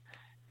 and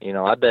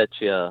I bet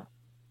you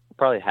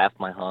probably half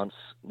my hunts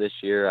this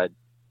year I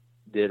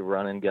did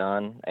run and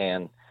gun,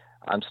 and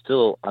I'm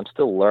still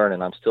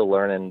learning. I'm still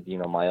learning,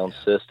 my own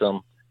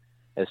system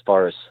as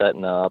far as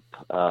setting up.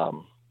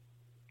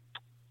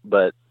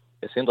 But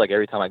it seems like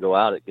every time I go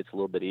out, it gets a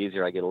little bit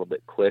easier. I get a little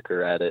bit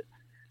quicker at it.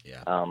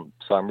 Yeah.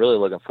 So I'm really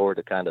looking forward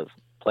to kind of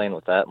playing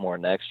with that more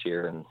next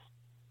year and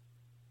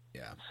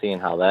seeing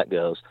how that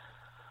goes.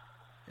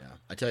 Yeah.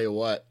 I tell you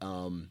what,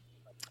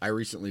 I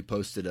recently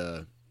posted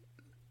a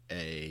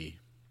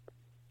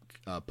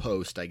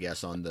post, I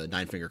guess, on the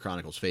Nine Finger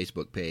Chronicles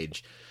Facebook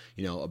page,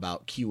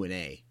 about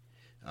Q&A.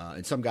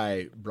 And some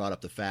guy brought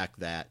up the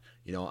fact that,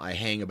 I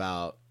hang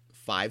about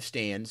 5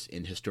 stands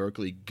in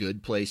historically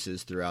good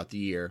places throughout the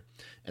year,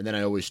 and then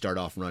I always start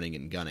off running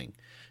and gunning.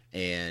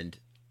 And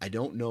I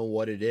don't know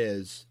what it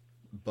is,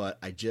 but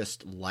I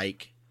just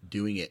like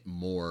doing it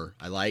more.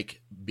 I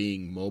like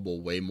being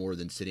mobile way more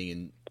than sitting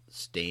in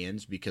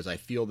stands, because I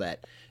feel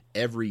that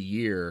every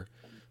year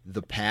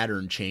the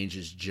pattern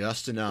changes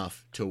just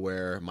enough to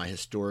where my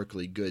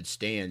historically good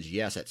stands,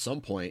 yes, at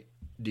some point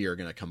deer are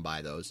going to come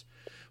by those,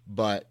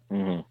 but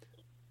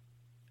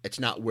it's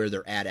not where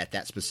they're at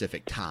that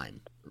specific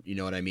time. You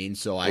know what I mean?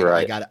 So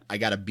I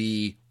gotta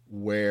be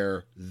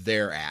where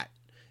they're at,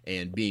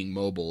 and being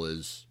mobile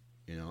is,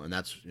 and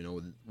that's,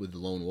 with the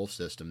Lone Wolf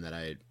system that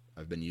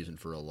I've been using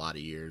for a lot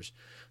of years,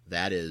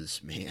 that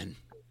is, man,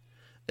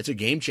 it's a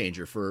game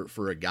changer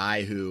for a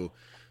guy who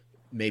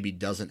maybe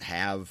doesn't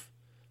have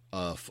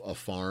a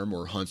farm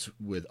or hunts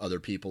with other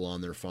people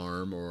on their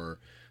farm, or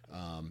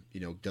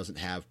doesn't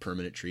have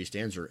permanent tree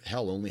stands, or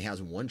hell, only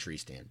has one tree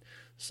stand.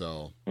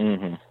 So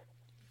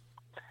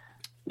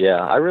yeah,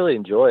 I really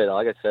enjoy it.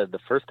 Like I said, the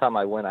first time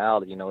I went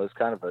out, it was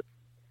kind of a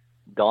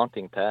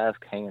daunting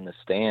task hanging the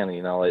stand.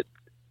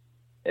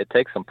 It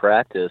takes some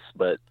practice,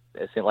 but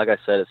it seemed like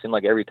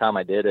every time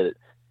I did it, it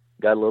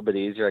got a little bit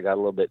easier. I got a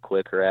little bit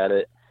quicker at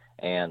it.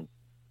 And,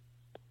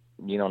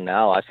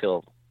 now I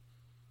feel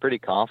pretty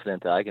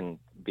confident that I can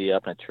be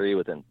up in a tree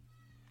within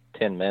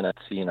 10 minutes,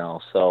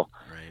 so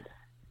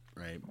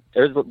right.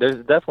 There's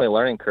definitely a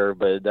learning curve,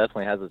 but it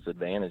definitely has its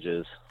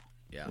advantages.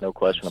 Yeah. No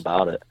question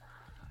about it.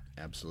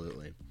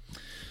 Absolutely.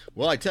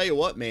 Well, I tell you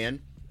what,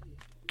 man,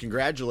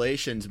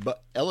 congratulations.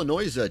 But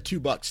Illinois is a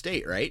 $2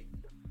 state, right?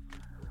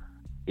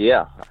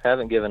 Yeah, I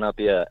haven't given up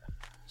yet.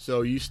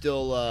 So you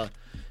still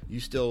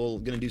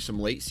going to do some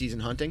late season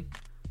hunting?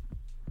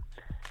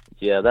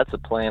 Yeah, that's a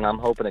plan. I'm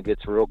hoping it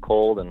gets real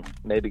cold and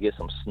maybe get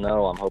some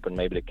snow. I'm hoping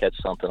maybe to catch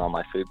something on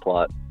my food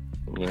plot,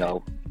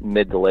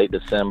 mid to late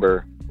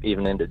December,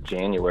 even into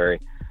January.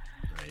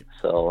 Right.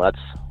 So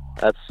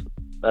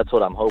that's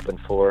what I'm hoping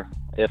for.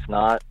 If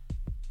not,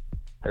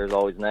 there's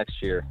always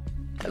next year.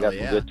 I got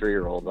some good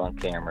 3-year-olds on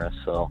camera,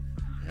 so.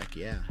 Heck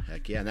yeah.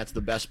 And that's the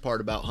best part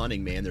about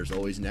hunting, man. There's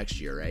always next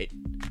year, right?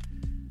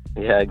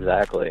 Yeah,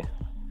 exactly.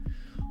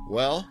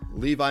 Well,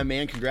 Levi,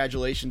 man,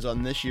 congratulations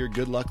on this year.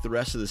 Good luck the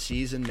rest of the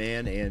season,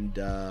 man,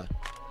 and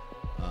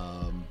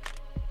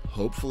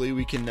hopefully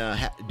we can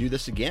do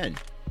this again.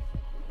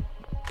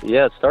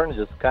 Yeah, it's starting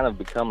to just kind of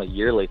become a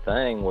yearly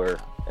thing where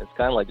it's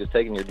kind of like just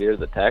taking your deer to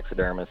the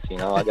taxidermist.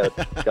 I got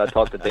to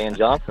talk to Dan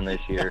Johnson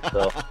this year,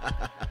 so.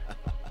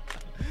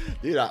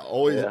 Dude, I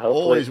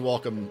always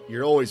welcome.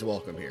 You're always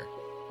welcome here.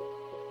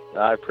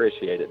 I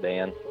appreciate it,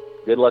 Dan.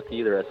 Good luck to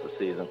you the rest of the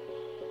season.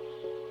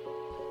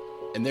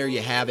 And there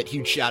you have it.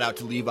 Huge shout out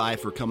to Levi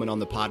for coming on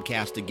the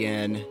podcast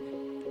again.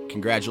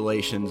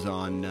 Congratulations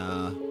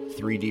on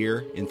 3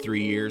 deer in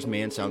 3 years,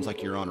 man. Sounds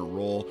like you're on a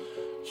roll.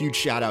 Huge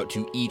shout out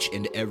to each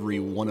and every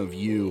one of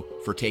you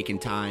for taking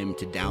time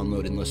to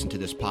download and listen to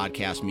this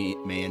podcast,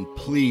 man.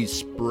 Please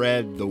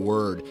spread the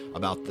word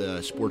about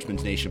the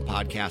Sportsman's Nation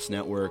Podcast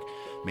Network.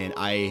 Man,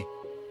 I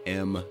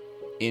am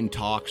in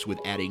talks with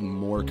adding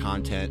more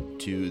content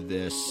to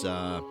this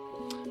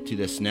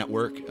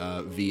network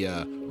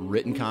via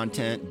written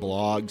content,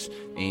 blogs,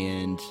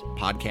 and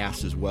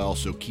podcasts as well.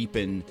 So keep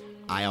an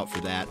eye out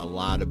for that. A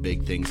lot of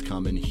big things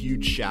coming.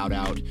 Huge shout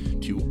out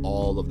to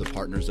all of the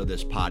partners of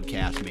this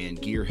podcast, man.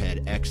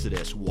 Gearhead,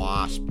 Exodus,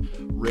 Wasp,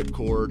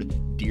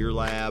 Ripcord, Deer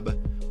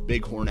Lab,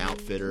 Bighorn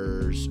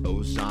Outfitters,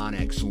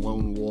 Ozonics,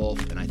 Lone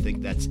Wolf, and I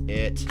think that's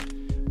it.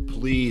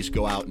 Please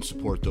go out and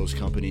support those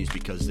companies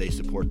because they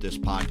support this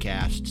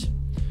podcast.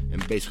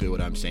 And basically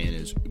what I'm saying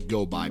is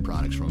go buy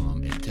products from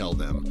them and tell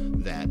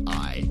them that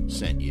I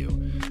sent you.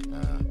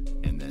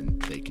 And then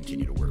they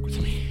continue to work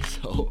with me.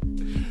 So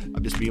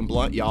I'm just being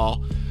blunt,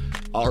 y'all.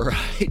 All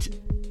right,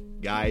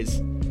 guys,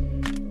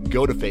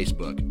 go to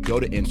Facebook, go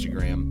to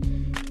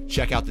Instagram,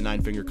 check out the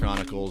Nine Finger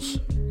Chronicles.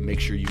 Make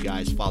sure you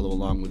guys follow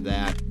along with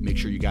that. Make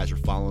sure you guys are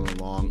following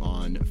along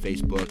on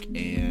Facebook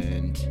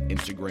and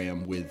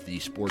Instagram with the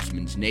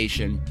Sportsman's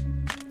Nation,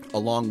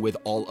 along with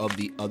all of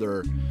the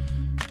other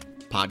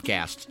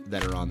podcasts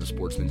that are on the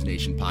Sportsman's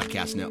Nation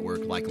Podcast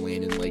Network, like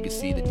Land and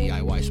Legacy, the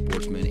DIY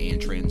Sportsman,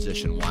 and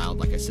Transition Wild.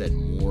 Like I said,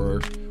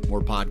 more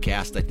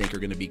podcasts I think are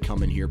going to be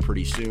coming here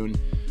pretty soon.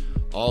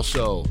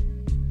 Also,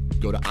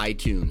 go to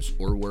iTunes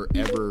or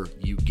wherever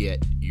you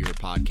get your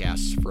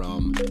podcasts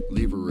from.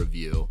 Leave a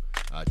review.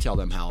 Tell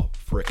them how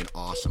freaking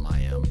awesome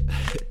I am,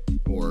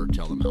 or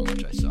tell them how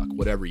much I suck.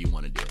 Whatever you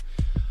want to do.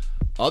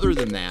 Other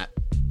than that,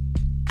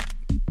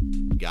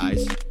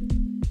 guys,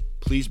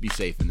 please be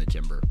safe in the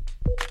timber.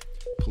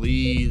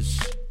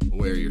 Please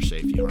wear your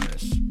safety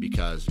harness,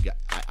 because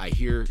I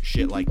hear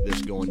shit like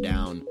this going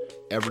down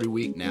every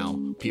week now.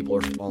 People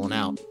are falling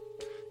out,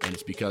 and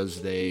it's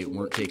because they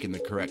weren't taking the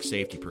correct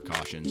safety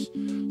precautions.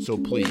 So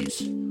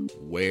please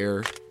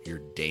wear your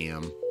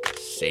damn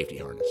safety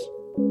harness.